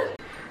உங்களுக்கு.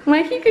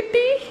 மகி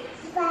குட்டி.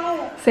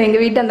 ஸோ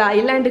எங்கள் வீட்டு அந்த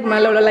ஐலாண்டுக்கு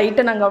மேலே உள்ள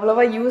லைட்டை நாங்கள்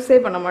அவ்வளோவா யூஸே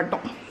பண்ண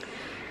மாட்டோம்.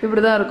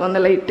 இப்படி தான் இருக்கும்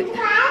அந்த லைட்டு.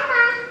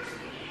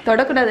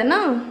 தொடக்கூடாதுன்னா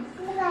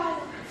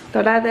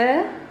தொடாத.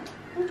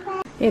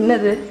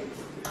 என்னது?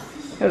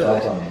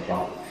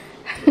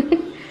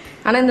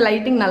 ஆனால் இந்த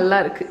லைட்டிங் நல்லா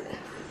இருக்கு.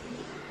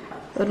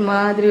 ஒரு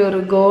மாதிரி ஒரு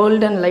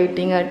கோல்டன்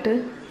லைட்டிங் ஆட்டு.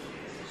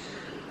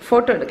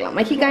 ஃபோட்டோ எடுக்கலாம்.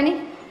 மஹி காணி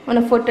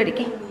உன்னை ஃபோட்டோ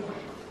எடுக்க.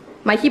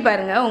 மஹி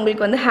பாருங்க,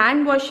 உங்களுக்கு வந்து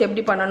ஹேண்ட் வாஷ்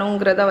எப்படி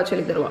பண்ணணுங்கிறத அவ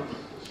சொல்லி தருவான்.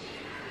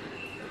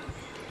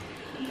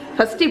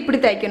 ஃபர்ஸ்ட் இப்படி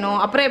தைக்கணும்,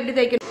 அப்புறம் எப்படி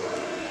தைக்கணும்.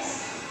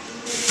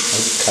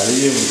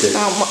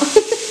 ஆமாம்,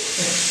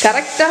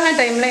 கரெக்டான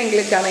டைமில்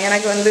எங்களுக்கு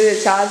எனக்கு வந்து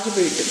சார்ஜ்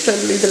போயிட்டு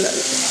சொல்லி இதில்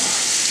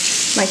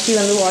மஹி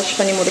வந்து வாஷ்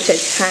பண்ணி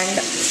முடிச்சாச்சு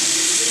ஹேண்டை.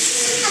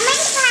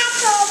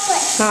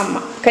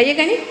 ஆமாம், கையை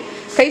காணி.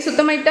 கை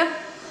சுத்தமாயிட்டா?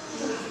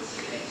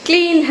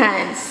 Clean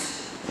hands.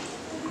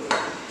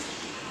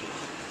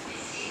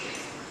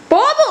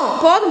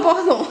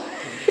 போதும்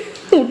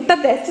விட்டா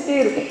தேய்ச்சிட்டே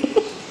இருக்கும்.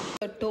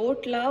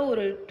 டோட்டலாக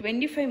ஒரு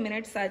 25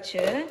 மினிட்ஸ்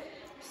ஆச்சு.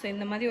 ஸோ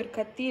இந்த மாதிரி ஒரு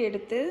கத்தியை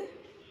எடுத்து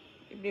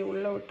இப்படி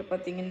உள்ளே விட்டு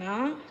பார்த்தீங்கன்னா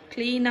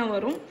க்ளீனாக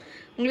வரும்.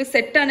 உங்களுக்கு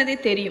செட் ஆனதே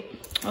தெரியும்.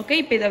 ஓகே,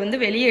 இப்போ இதை வந்து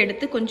வெளியே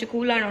எடுத்து கொஞ்சம்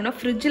கூலானோன்னா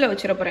ஃப்ரிட்ஜில்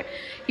வச்சிட போகிறேன்.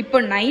 இப்போ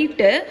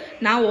நைட்டு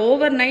நான்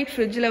ஓவர் நைட்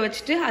ஃப்ரிட்ஜில்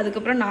வச்சுட்டு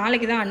அதுக்கப்புறம்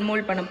நாளைக்கு தான்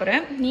அன்மோல்ட் பண்ண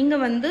போகிறேன்.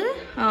 நீங்கள் வந்து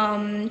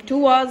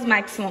 2 hours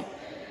மேக்ஸிமம்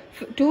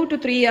 2 to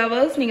 3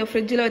 hours நீங்கள்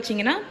ஃப்ரிட்ஜில்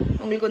வச்சிங்கன்னா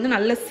உங்களுக்கு வந்து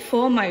நல்ல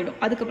ஃபேர்ம் ஆகிடும்.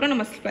 அதுக்கப்புறம்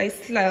நம்ம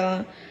ஸ்லைஸில்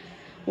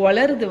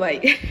வளருது வாய்.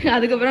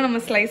 அதுக்கப்புறம் நம்ம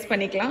ஸ்லைஸ்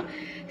பண்ணிக்கலாம்.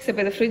 ஸோ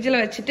இப்போ இதை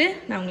ஃப்ரிட்ஜில் வச்சுட்டு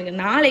நான் உங்களுக்கு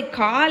நாளை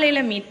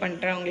காலையில் மீட்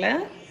பண்ணுறேன் உங்களை.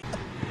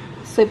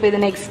 ஸோ இப்போ இது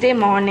நெக்ஸ்ட் டே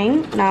மார்னிங்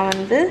நான்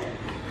வந்து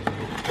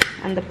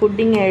அந்த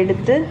புட்டிங்கை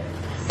எடுத்து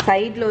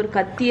சைடில் ஒரு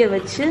கத்தியை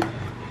வச்சு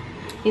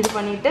இது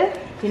பண்ணிவிட்டு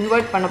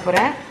இன்வெர்ட் பண்ண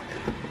போகிறேன்.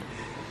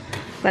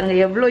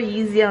 பாருங்கள் எவ்வளோ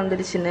ஈஸியாக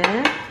வந்துடுச்சுன்னு.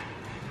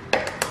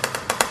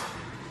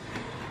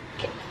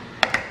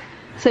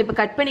 ஸோ இப்போ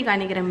கட் பண்ணி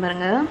காணிக்கிறேன்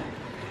பாருங்கள்.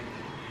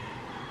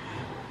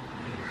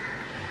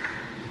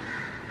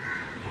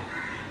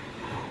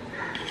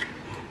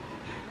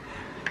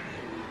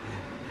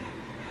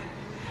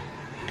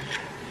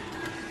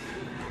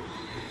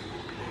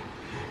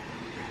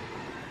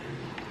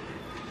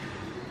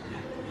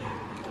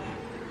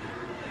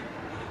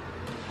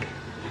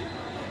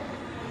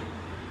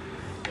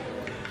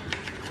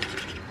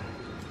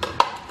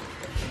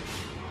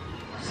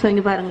 ஸோ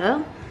இங்கே பாருங்கள்,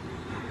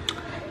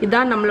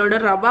 இதான் நம்மளோட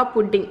ரவா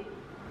புட்டிங்.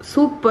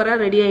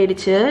 சூப்பராக ரெடி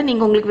ஆயிடுச்சு.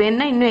 நீங்கள் உங்களுக்கு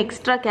வேணுன்னா இன்னும்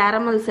எக்ஸ்ட்ரா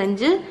கேரமல்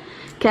செஞ்சு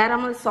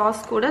கேரமல்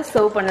சாஸ் கூட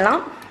சர்வ்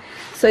பண்ணலாம்.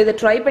 ஸோ இதை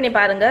ட்ரை பண்ணி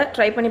பாருங்கள்.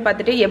 ட்ரை பண்ணி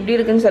பார்த்துட்டு எப்படி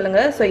இருக்குன்னு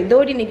சொல்லுங்கள். ஸோ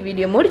இதோடு இன்னைக்கு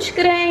வீடியோ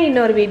முடிச்சுக்கிறேன்.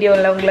 இன்னொரு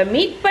வீடியோவில் உங்களை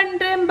மீட்